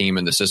about the team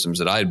and the systems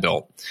that I had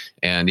built.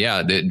 And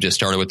yeah, it just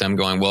started with them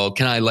going, well,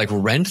 can I like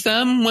rent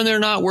them when they're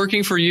not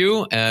working for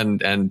you?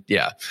 And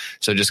yeah,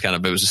 so just kind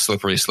of, it was a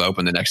slippery slope.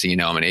 And the next thing you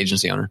know, I'm an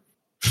agency owner,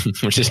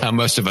 which is how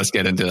most of us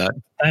get into that.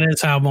 That is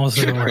how most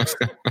of it works.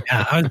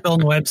 Yeah, I was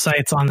building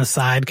websites on the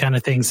side kind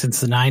of thing since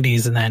the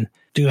 90s and then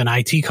doing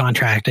IT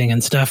contracting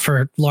and stuff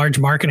for large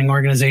marketing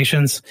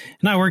organizations.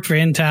 And I worked for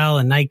Intel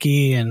and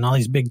Nike and all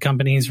these big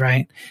companies,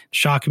 right?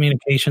 Shaw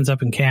Communications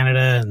up in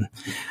Canada.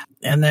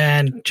 And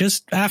then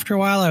just after a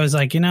while, I was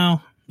like,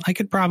 I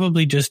could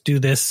probably just do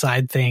this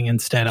side thing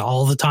instead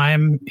all the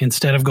time,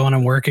 instead of going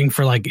and working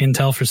for like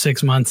Intel for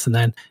 6 months and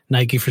then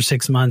Nike for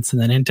 6 months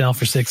and then Intel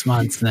for 6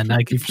 months and then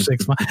Nike for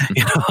 6 months,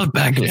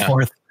 back and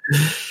forth.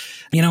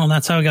 And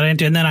that's how I got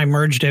into it. And then I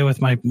merged it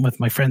with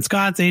my friend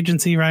Scott's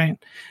agency, right?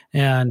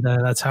 And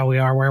that's how we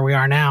are where we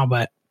are now.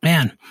 But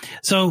man,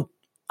 so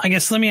I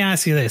guess let me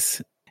ask you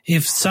this.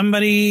 If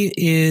somebody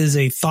is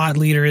a thought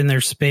leader in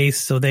their space,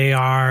 so they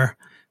are,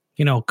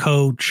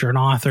 coach or an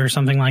author or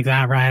something like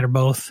that, right? Or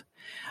both.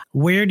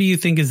 Where do you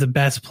think is the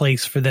best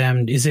place for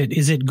them? Is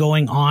it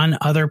going on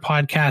other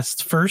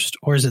podcasts first,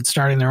 or is it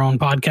starting their own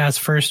podcast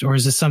first, or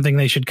is this something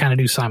they should kind of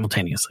do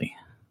simultaneously?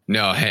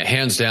 No,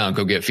 hands down,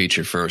 go get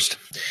featured first.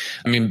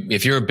 I mean,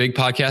 if you're a big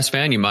podcast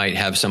fan, you might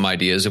have some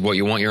ideas of what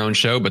you want your own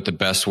show, but the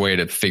best way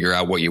to figure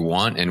out what you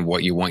want and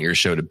what you want your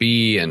show to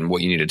be and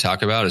what you need to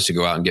talk about is to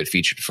go out and get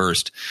featured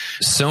first.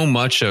 So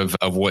much of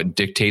what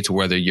dictates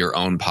whether your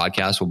own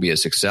podcast will be a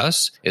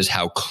success is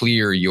how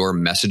clear your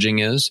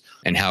messaging is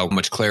and how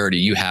much clarity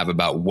you have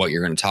about what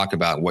you're going to talk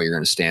about, what you're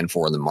going to stand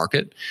for in the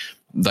market.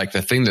 Like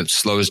the thing that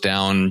slows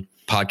down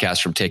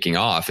podcasts from taking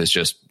off is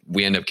just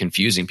we end up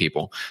confusing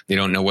people. They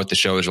don't know what the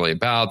show is really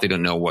about. They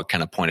don't know what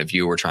kind of point of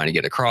view we're trying to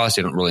get across.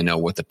 They don't really know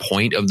what the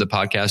point of the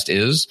podcast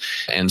is.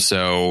 And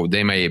so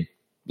they may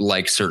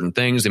like certain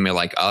things. They may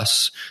like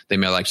us. They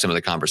may like some of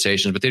the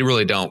conversations, but they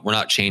really don't. We're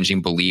not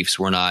changing beliefs.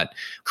 We're not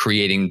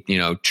creating,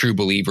 true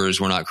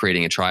believers. We're not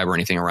creating a tribe or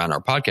anything around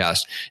our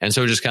podcast. And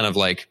so just kind of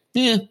like,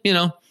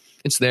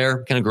 it's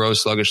there, kind of grows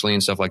sluggishly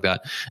and stuff like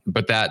that.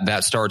 But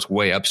that starts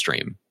way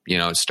upstream.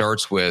 It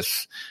starts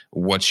with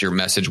what's your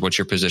message, what's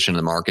your position in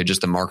the market, just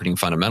the marketing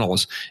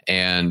fundamentals.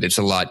 And it's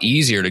a lot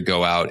easier to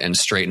go out and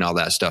straighten all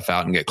that stuff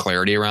out and get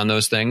clarity around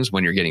those things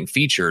when you're getting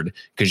featured,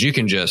 because you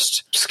can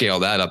just scale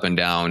that up and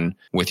down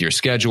with your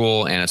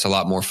schedule. And it's a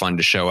lot more fun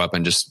to show up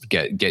and just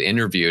get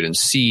interviewed and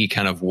see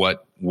kind of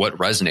what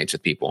resonates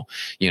with people,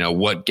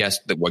 what gets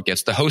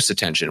the host's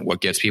attention,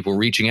 what gets people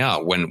reaching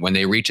out when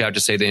they reach out to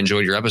say they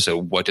enjoyed your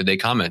episode, what did they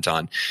comment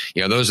on?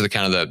 Those are the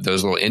kind of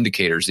those little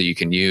indicators that you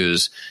can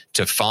use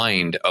to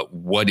find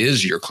what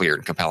is your clear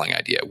and compelling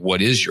idea,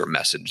 what is your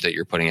message that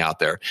you're putting out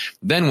there.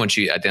 Then once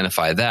you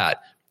identify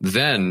that,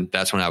 then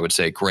that's when I would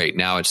say, great.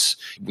 Now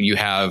you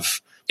have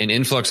an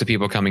influx of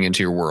people coming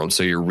into your world.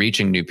 So you're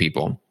reaching new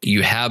people.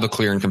 You have a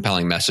clear and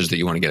compelling message that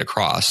you want to get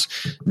across.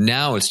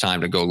 Now it's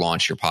time to go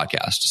launch your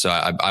podcast. So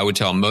I would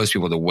tell most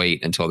people to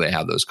wait until they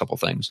have those couple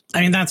things. I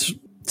mean, that's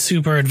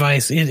super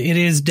advice. It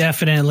is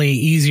definitely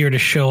easier to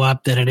show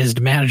up than it is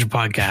to manage a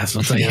podcast.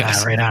 I'll tell you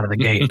that right out of the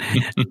gate.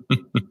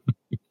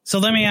 So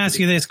let me ask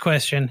you this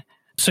question.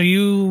 So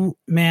you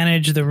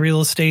manage the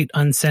Real Estate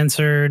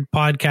Uncensored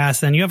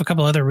podcast, and you have a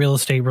couple other real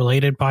estate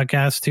related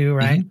podcasts too,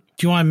 right? Mm-hmm.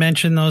 Do you want to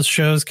mention those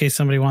shows in case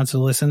somebody wants to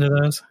listen to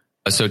those?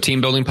 So Team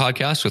Building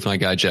Podcast with my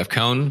guy, Jeff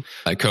Cohn.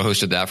 I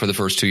co-hosted that for the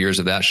first 2 years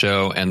of that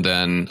show. And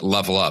then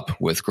Level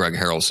Up with Greg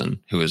Harrelson,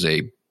 who is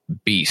a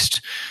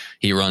beast.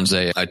 He runs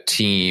a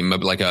team,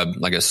 like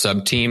a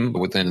sub team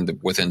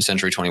within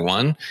Century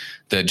 21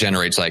 that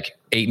generates like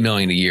 $8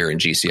 million a year in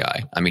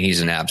GCI. I mean,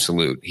 he's an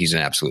absolute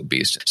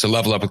beast. So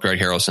Level Up with Greg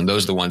Harrelson,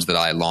 those are the ones that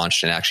I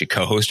launched and actually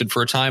co-hosted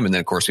for a time. And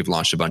then of course we've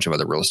launched a bunch of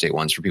other real estate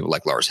ones for people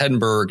like Lars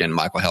Hedenberg and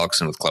Michael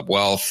Hellickson with Club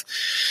Wealth,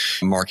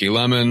 Marky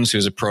Lemons,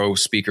 who's a pro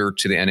speaker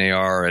to the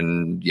NAR,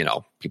 and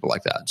people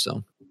like that.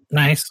 So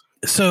nice.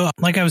 So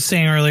like I was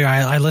saying earlier,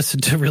 I listen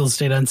to Real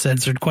Estate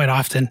Uncensored quite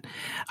often.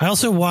 I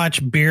also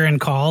watch Beer and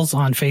Calls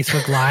on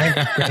Facebook Live,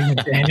 Greg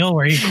McDaniel,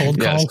 where he cold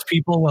calls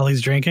people while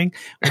he's drinking,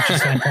 which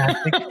is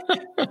fantastic.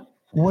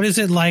 What is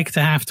it like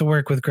to have to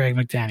work with Greg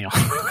McDaniel?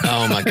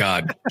 Oh my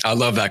God. I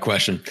love that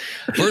question.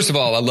 First of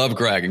all, I love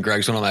Greg, and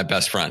Greg's one of my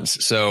best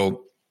friends.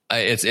 So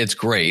it's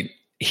great.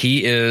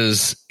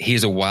 He's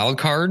a wild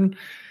card.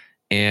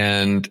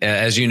 And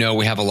as you know,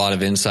 we have a lot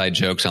of inside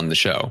jokes on the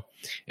show.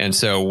 And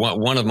so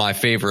one of my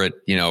favorite,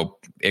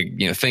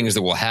 things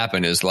that will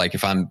happen is like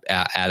if I'm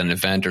at an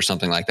event or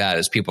something like that,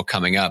 is people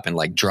coming up and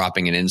like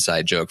dropping an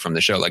inside joke from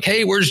the show, like,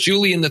 "Hey, where's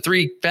Julie and the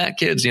 3 fat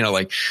kids?"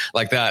 Like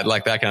that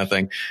kind of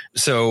thing.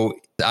 So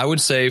I would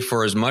say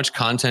for as much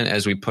content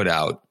as we put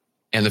out,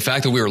 and the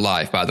fact that we were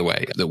live, by the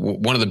way,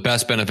 one of the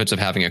best benefits of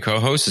having a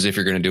co-host is if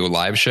you're going to do a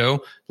live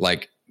show,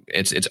 like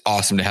it's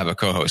awesome to have a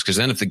co-host, because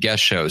then if the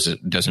guest shows,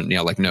 it doesn't,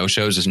 like no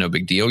shows is no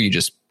big deal. You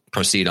just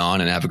proceed on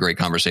and have a great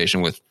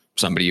conversation with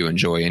somebody you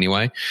enjoy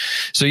anyway.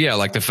 So yeah,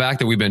 like the fact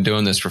that we've been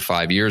doing this for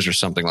 5 years or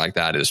something like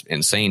that is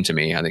insane to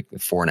me. I think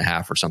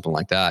 4.5 or something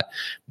like that.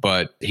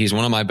 But he's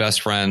one of my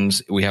best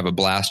friends. We have a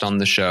blast on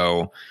the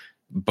show,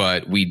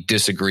 but we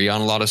disagree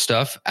on a lot of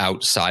stuff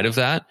outside of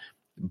that.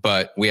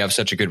 But we have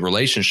such a good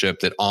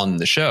relationship that on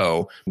the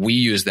show, we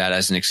use that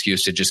as an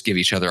excuse to just give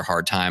each other a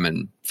hard time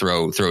and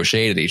throw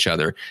shade at each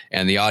other.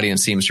 And the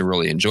audience seems to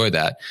really enjoy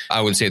that.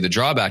 I would say the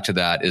drawback to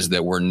that is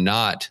that we're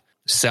not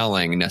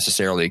selling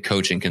necessarily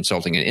coaching,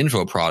 consulting, and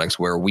info products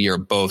where we are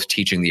both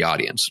teaching the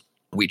audience.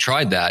 We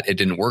tried that. It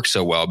didn't work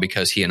so well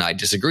because he and I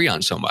disagree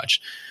on so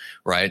much,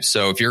 right?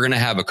 So if you're going to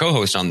have a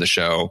co-host on the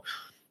show,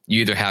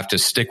 you either have to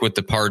stick with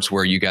the parts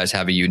where you guys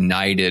have a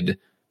united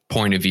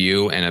point of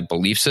view and a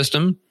belief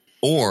system,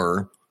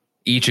 or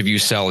each of you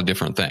sell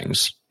different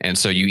things. And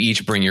so you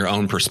each bring your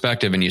own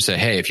perspective and you say,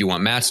 "Hey, if you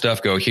want Matt's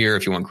stuff, go here.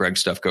 If you want Greg's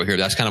stuff, go here."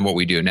 That's kind of what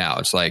we do now.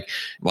 It's like,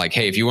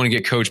 "Hey, if you want to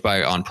get coached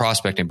on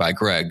prospecting by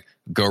Greg,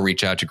 go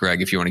reach out to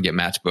Greg. If you want to get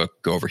Matt's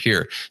book, go over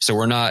here." So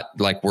we're not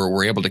like,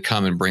 we're able to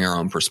come and bring our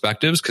own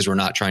perspectives because we're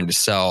not trying to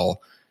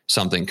sell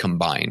something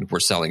combined. We're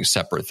selling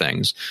separate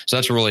things. So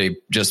that's really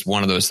just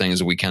one of those things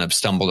that we kind of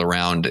stumbled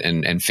around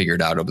and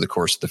figured out over the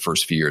course of the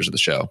first few years of the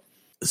show.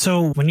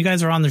 So when you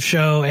guys are on the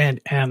show, and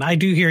I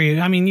do hear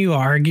you, I mean, you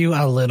argue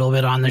a little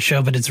bit on the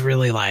show, but it's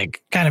really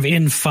like kind of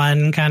in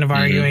fun kind of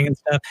arguing and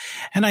stuff.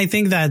 And I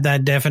think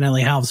that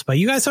definitely helps. But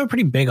you guys have a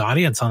pretty big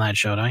audience on that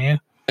show, don't you?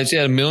 It's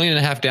 1.5 million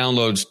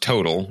downloads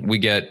total. We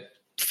get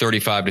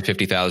 35 to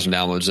 50,000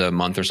 downloads a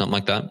month or something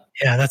like that.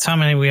 Yeah, that's how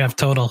many we have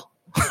total.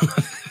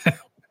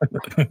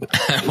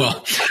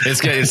 Well,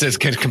 it's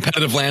a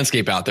competitive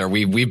landscape out there.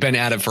 We've been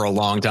at it for a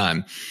long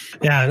time.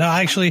 Yeah, no,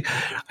 actually,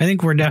 I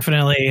think we're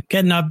definitely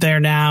getting up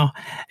there now.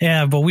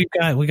 Yeah, but we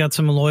got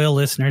some loyal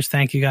listeners.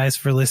 Thank you guys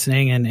for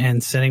listening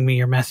and sending me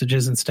your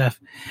messages and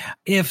stuff.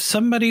 If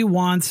somebody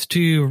wants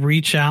to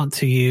reach out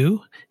to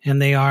you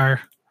and they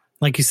are,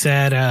 like you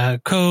said,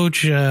 a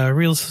coach, a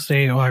real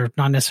estate, or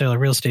not necessarily a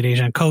real estate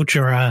agent, a coach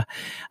or a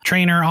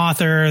trainer,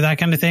 author, that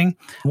kind of thing,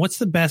 what's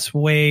the best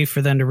way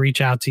for them to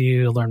reach out to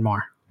you to learn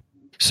more?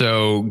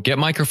 So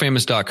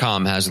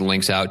getmicrofamous.com has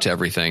links out to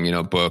everything,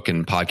 book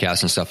and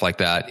podcasts and stuff like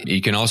that.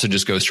 You can also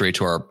just go straight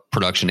to our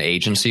production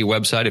agency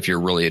website if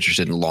you're really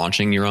interested in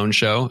launching your own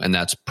show, and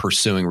that's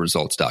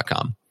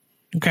pursuingresults.com.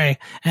 Okay.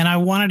 And I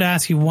wanted to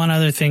ask you one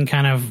other thing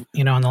kind of,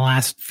 in the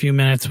last few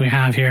minutes we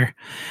have here.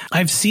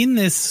 I've seen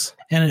this,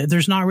 and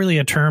there's not really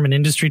a term, an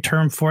industry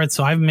term for it.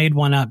 So I've made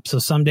one up. So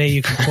someday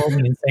you can quote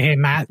me and say, "Hey,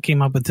 Matt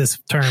came up with this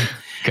term."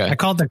 Okay. I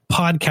call it the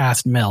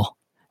podcast mill.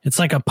 It's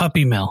like a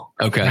puppy mill.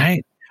 Okay.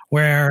 Right?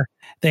 Where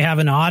they have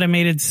an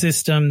automated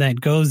system that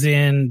goes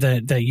in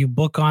that you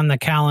book on the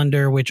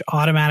calendar, which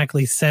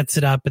automatically sets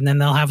it up. And then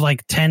they'll have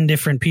like 10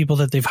 different people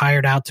that they've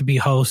hired out to be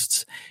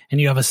hosts. And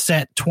you have a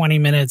set 20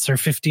 minutes or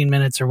 15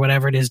 minutes or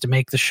whatever it is to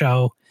make the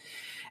show.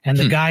 And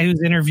the guy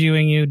who's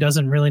interviewing you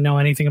doesn't really know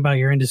anything about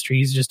your industry.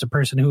 He's just a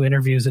person who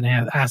interviews and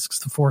asks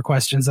the 4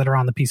 questions that are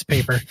on the piece of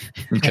paper.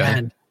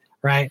 Okay.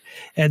 Right.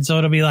 And so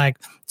it'll be like,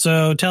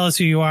 "So tell us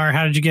who you are.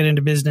 How did you get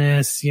into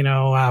business?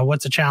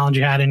 What's a challenge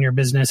you had in your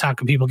business? How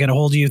can people get a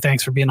hold of you?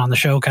 Thanks for being on the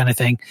show," kind of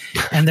thing.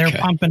 And they're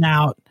pumping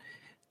out,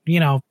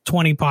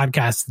 20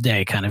 podcasts a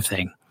day kind of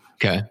thing.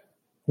 Okay.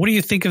 What do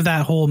you think of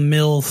that whole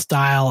mill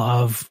style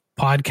of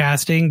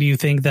podcasting? Do you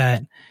think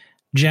that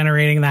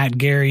generating that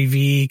Gary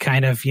V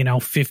kind of,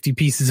 50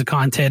 pieces of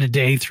content a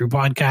day through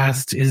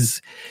podcast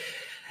is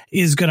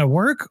is going to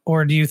work?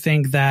 Or do you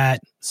think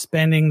that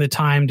spending the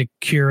time to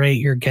curate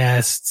your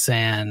guests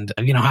and,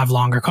 have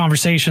longer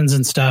conversations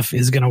and stuff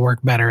is going to work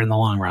better in the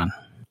long run?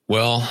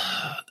 Well,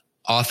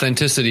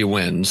 authenticity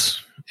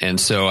wins. And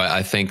so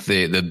I think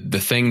the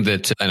thing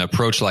that an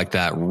approach like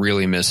that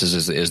really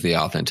misses is the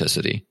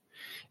authenticity.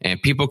 And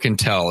people can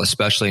tell,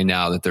 especially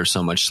now that there's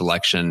so much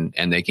selection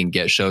and they can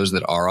get shows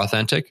that are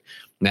authentic.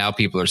 Now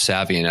people are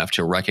savvy enough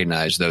to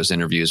recognize those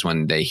interviews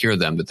when they hear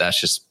them, but that's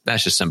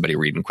just somebody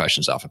reading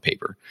questions off of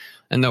paper.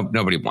 And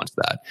nobody wants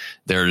that.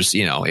 There's,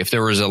 if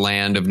there was a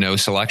land of no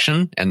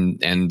selection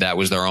and that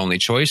was their only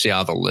choice,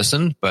 yeah, they'll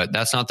listen, but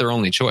that's not their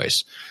only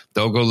choice.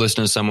 They'll go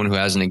listen to someone who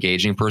has an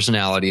engaging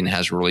personality and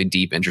has really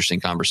deep,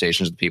 interesting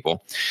conversations with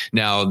people.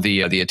 Now,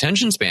 the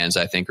attention spans,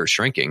 I think, are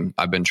shrinking.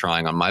 I've been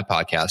trying on my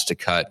podcast to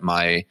cut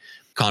my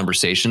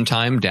conversation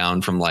time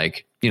down from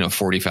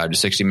 45 to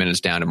 60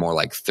 minutes down to more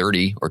like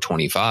 30 or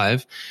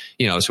 25,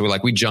 so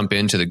we jump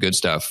into the good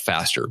stuff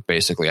faster.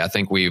 Basically, I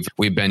think we've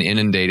been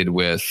inundated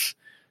with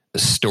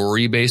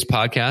story-based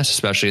podcasts,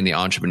 especially in the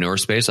entrepreneur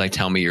space, like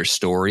tell me your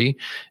story.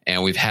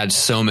 And we've had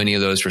so many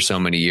of those for so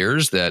many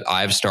years that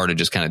I've started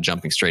just kind of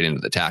jumping straight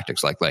into the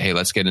tactics, like, hey,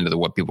 let's get into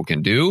what people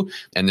can do.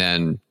 And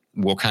then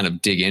we'll kind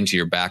of dig into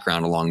your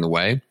background along the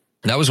way.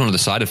 That was one of the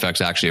side effects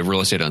actually of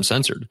Real Estate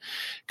Uncensored,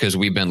 because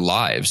we've been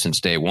live since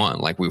day one.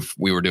 Like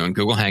we were doing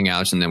Google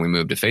Hangouts and then we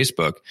moved to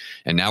Facebook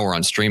and now we're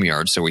on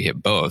StreamYard. So we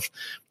hit both.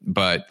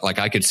 But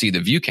I could see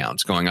the view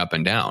counts going up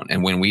and down.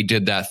 And when we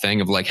did that thing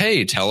of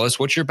hey, tell us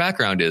what your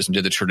background is and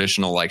did the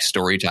traditional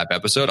story type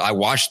episode, I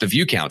watched the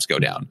view counts go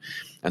down.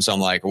 And so I'm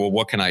like, well,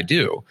 what can I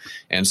do?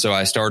 And so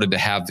I started to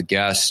have the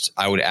guest,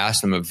 I would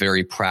ask them a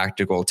very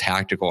practical,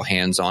 tactical,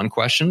 hands-on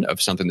question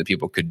of something that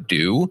people could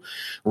do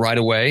right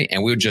away.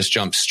 And we would just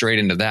jump straight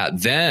into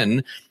that.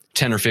 Then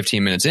 10 or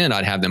 15 minutes in,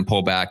 I'd have them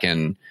pull back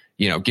and,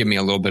 give me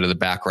a little bit of the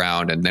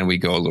background. And then we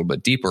go a little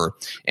bit deeper.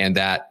 And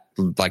that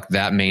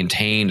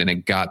maintained and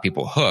it got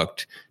people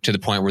hooked to the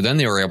point where then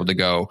they were able to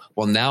go,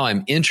 well, now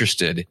I'm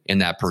interested in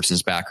that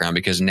person's background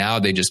because now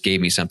they just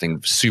gave me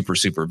something super,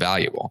 super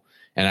valuable.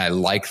 And I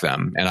like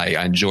them and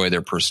I enjoy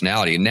their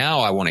personality. Now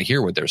I want to hear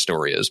what their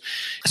story is.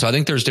 So I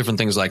think there's different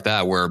things like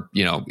that where,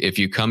 if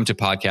you come to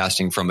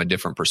podcasting from a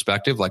different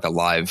perspective, like a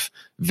live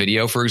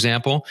video, for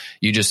example,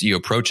 you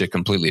approach it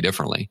completely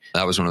differently.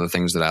 That was one of the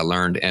things that I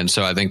learned. And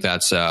so I think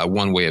that's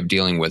one way of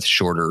dealing with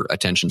shorter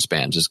attention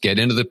spans is get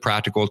into the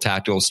practical,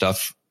 tactical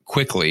stuff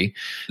quickly,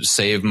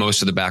 save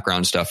most of the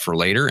background stuff for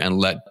later, and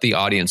let the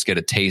audience get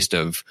a taste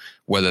of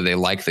whether they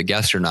like the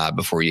guest or not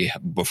before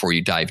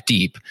you dive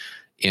deep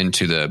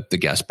into the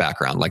guest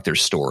background, like their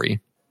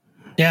story.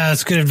 Yeah,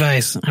 that's good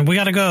advice. And we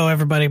got to go,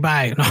 everybody.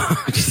 Bye.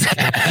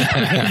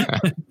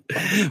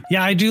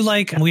 Yeah, I do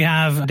we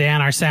have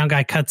Dan, our sound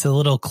guy, cuts a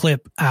little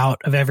clip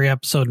out of every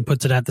episode and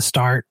puts it at the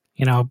start,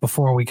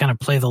 before we kind of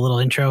play the little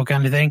intro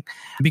kind of thing.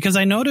 Because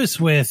I notice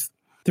there's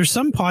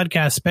some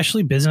podcasts,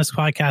 especially business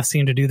podcasts,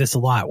 seem to do this a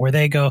lot where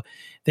they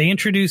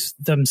introduce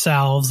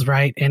themselves,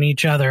 right, and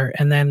each other.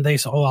 And then they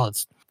say, oh, well,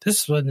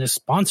 this one is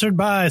sponsored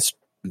by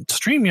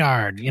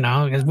StreamYard,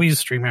 because we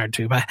use StreamYard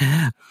too, but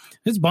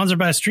it's sponsored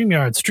by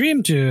StreamYard.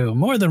 Stream to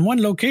more than one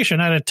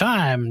location at a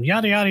time,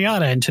 yada, yada,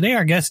 yada. And today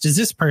our guest is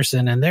this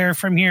person and they're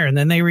from here. And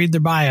then they read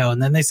their bio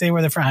and then they say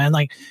where they're from.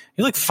 And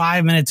you're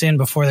 5 minutes in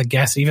before the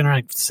guest even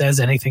says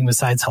anything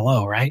besides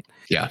hello, right?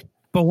 Yeah.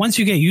 But once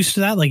you get used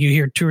to that, you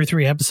hear 2 or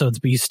 3 episodes,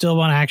 but you still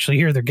want to actually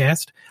hear their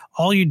guest,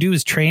 all you do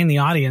is train the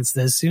audience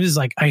that as soon as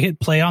I hit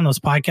play on those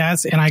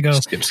podcasts and I go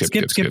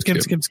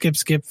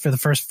skip for the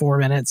first 4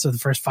 minutes or the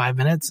first 5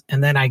 minutes,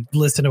 and then I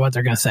listen to what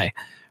they're going to say,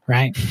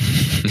 right?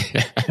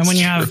 Yes. And when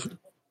you have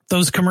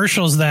those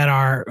commercials that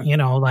are,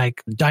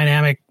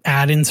 dynamic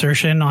ad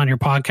insertion on your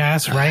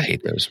podcast, right? I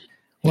hate those.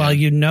 Well,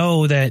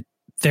 that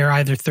they're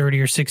either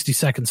 30 or 60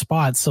 second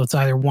spots. So it's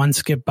either 1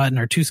 skip button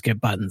or 2 skip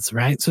buttons,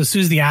 right? So as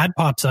soon as the ad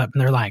pops up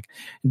and they're like,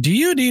 do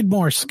you need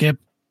more skip?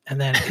 And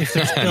then if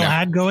there's still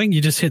ad going, you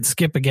just hit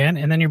skip again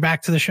and then you're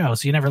back to the show.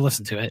 So you never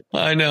listen to it.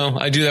 I know.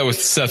 I do that with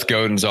Seth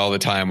Godin's all the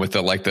time with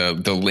the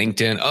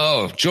LinkedIn.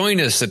 Oh, join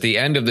us at the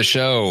end of the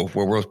show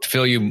where we'll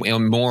fill you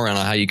in more on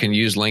how you can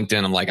use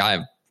LinkedIn. I'm like, I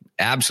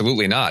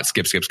absolutely not.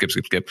 Skip.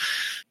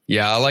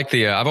 Yeah. I like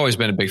I've always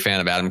been a big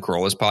fan of Adam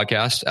Carolla's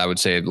podcast. I would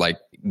say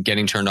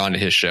getting turned on to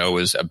his show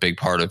was a big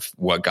part of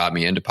what got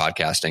me into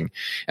podcasting.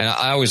 And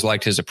I always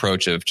liked his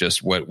approach of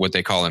just what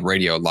they call in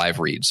radio live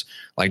reads.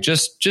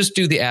 Just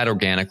do the ad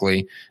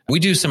organically. We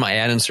do some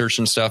ad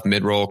insertion stuff,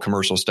 mid-roll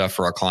commercial stuff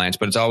for our clients,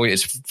 but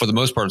for the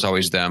most part, it's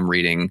always them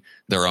reading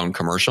their own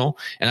commercial.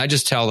 And I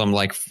just tell them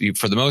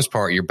for the most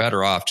part, you're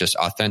better off just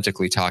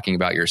authentically talking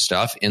about your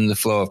stuff in the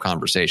flow of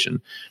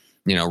conversation.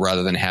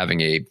 Rather than having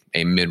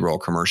a mid-roll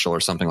commercial or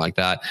something like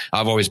that.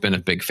 I've always been a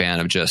big fan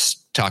of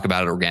just talk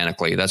about it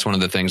organically. That's one of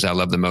the things I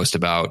love the most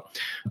about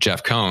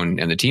Jeff Cohn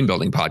and the Team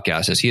Building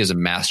Podcast is he is a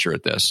master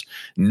at this.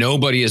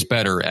 Nobody is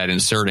better at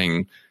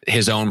inserting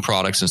his own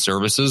products and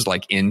services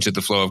into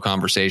the flow of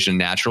conversation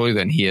naturally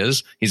than he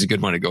is. He's a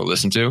good one to go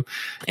listen to.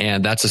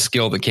 And that's a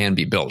skill that can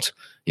be built,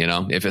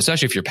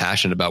 especially if you're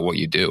passionate about what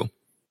you do.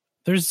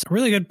 There's a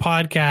really good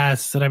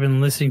podcast that I've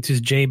been listening to, is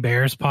Jay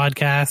Baer's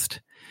podcast.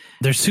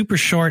 They're super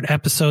short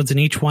episodes, and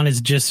each one is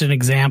just an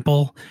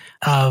example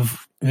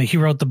of, he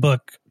wrote the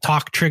book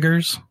Talk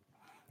Triggers.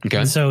 Okay.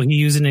 And so he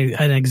used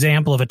an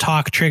example of a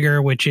talk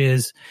trigger, which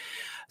is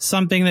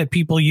something that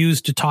people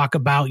use to talk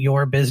about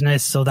your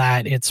business so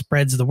that it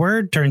spreads the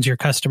word, turns your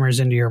customers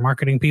into your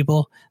marketing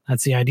people.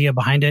 That's the idea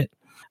behind it.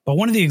 But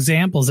one of the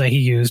examples that he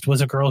used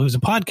was a girl who's a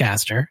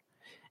podcaster.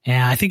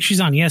 And I think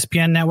she's on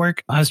ESPN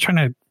Network. I was trying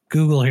to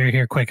Google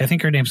here quick. I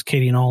think her name's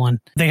Katie Nolan.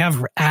 They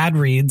have ad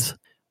reads,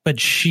 but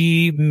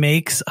she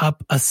makes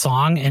up a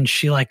song and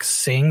she like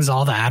sings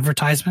all the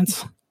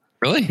advertisements.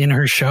 Really? In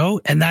her show.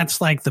 And that's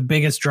like the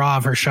biggest draw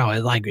of her show.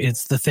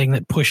 It's the thing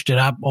that pushed it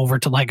up over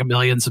to like 1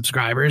 million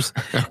subscribers.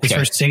 Okay. Is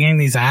her singing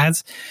these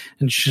ads.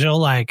 And she'll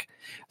like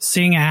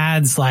sing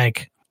ads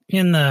like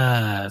in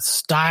the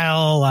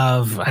style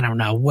of, I don't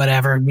know,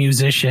 whatever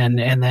musician.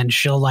 And then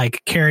she'll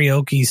like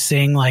karaoke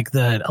sing like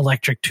the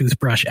electric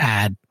toothbrush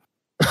ad.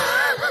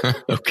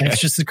 Okay.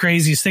 It's just the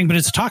craziest thing, but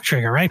it's a talk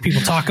trigger, right?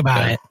 People talk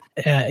about it.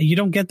 You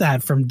don't get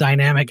that from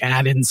dynamic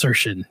ad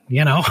insertion,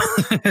 you know?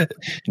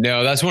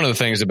 No, that's one of the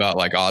things about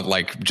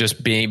like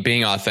just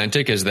being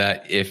authentic is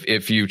that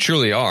if you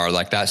truly are,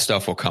 like, that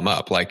stuff will come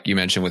up. Like you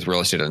mentioned with Real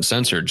Estate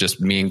Uncensored, just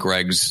me and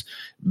Greg's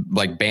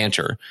like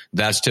banter.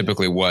 That's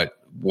typically what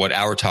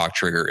our talk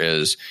trigger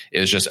is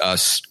just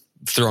us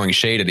throwing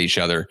shade at each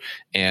other.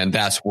 And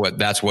that's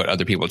what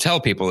other people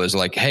tell people is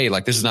like, hey,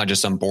 like, this is not just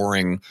some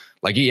boring,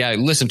 like, yeah, I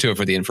listen to it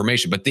for the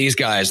information, but these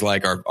guys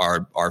like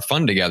are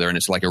fun together. And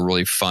it's like a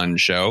really fun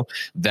show.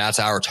 That's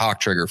our talk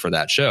trigger for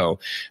that show.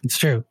 It's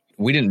true.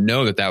 We didn't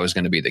know that was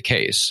going to be the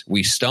case.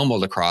 We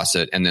stumbled across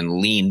it and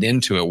then leaned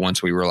into it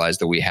once we realized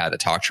that we had a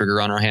talk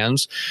trigger on our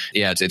hands.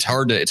 Yeah, it's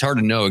hard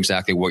to know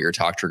exactly what your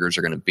talk triggers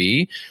are going to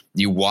be.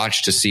 You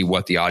watch to see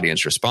what the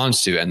audience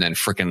responds to, and then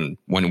freaking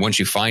once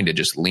you find it,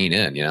 just lean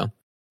in, you know?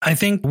 I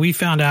think we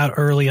found out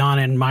early on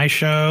in my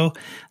show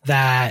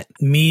that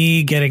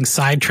me getting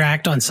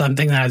sidetracked on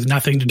something that has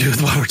nothing to do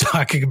with what we're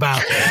talking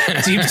about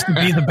seems to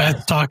be the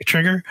best talk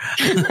trigger,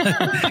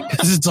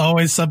 because it's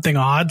always something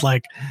odd,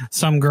 like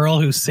some girl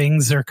who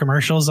sings her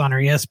commercials on her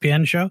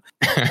ESPN show.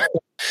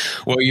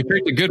 Well, you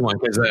picked a good one,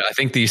 because I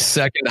think the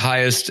second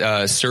highest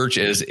search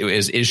is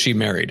she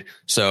married?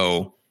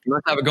 So you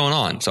must have it going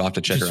on. So I'll have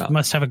to check her out.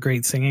 Must have a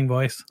great singing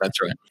voice. That's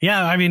right.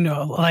 Yeah. I mean,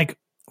 like,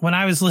 when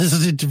I was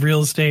listening to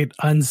Real Estate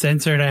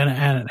Uncensored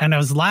and I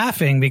was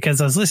laughing because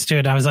I was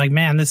listening to it, I was like,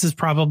 man, this is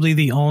probably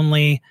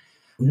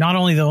not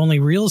only the only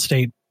real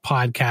estate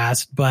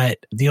podcast, but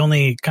the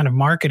only kind of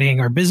marketing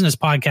or business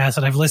podcast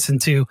that I've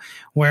listened to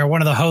where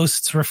one of the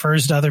hosts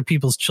refers to other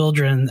people's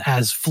children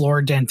as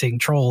floor denting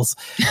trolls,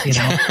 you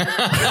know?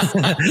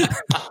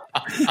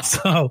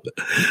 So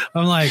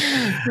I'm like,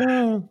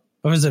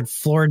 what was it?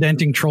 Floor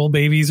denting troll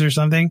babies or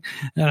something.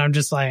 And I'm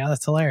just like, oh,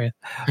 that's hilarious.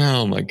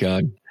 Oh my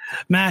God.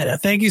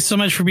 Matt, thank you so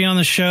much for being on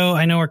the show.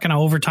 I know we're kind of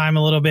over time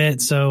a little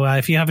bit, so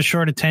if you have a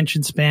short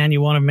attention span,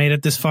 you won't have made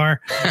it this far.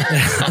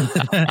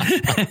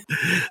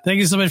 Thank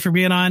you so much for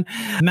being on.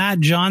 Matt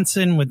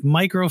Johnson with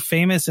Micro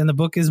Famous, and the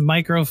book is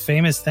Micro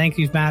Famous. Thank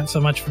you, Matt, so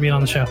much for being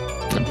on the show.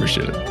 I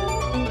appreciate it.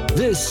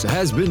 This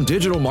has been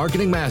Digital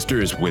Marketing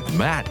Masters with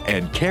Matt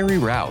and Carrie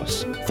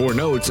Rouse. For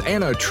notes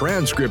and a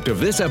transcript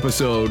of this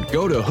episode,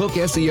 go to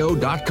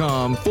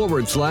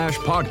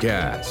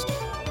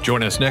hookseo.com/podcast.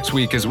 Join us next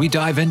week as we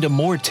dive into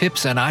more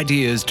tips and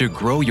ideas to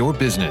grow your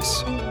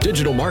business.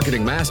 Digital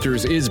Marketing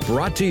Masters is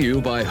brought to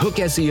you by Hook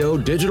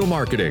SEO Digital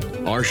Marketing.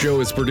 Our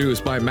show is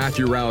produced by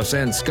Matthew Rouse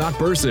and Scott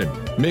Burson.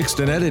 Mixed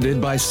and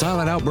edited by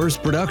Silent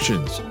Outburst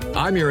Productions.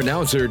 I'm your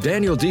announcer,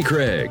 Daniel D.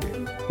 Craig.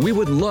 We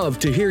would love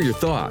to hear your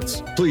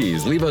thoughts.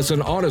 Please leave us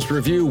an honest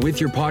review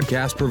with your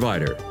podcast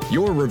provider.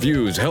 Your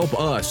reviews help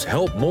us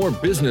help more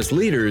business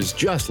leaders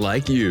just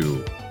like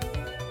you.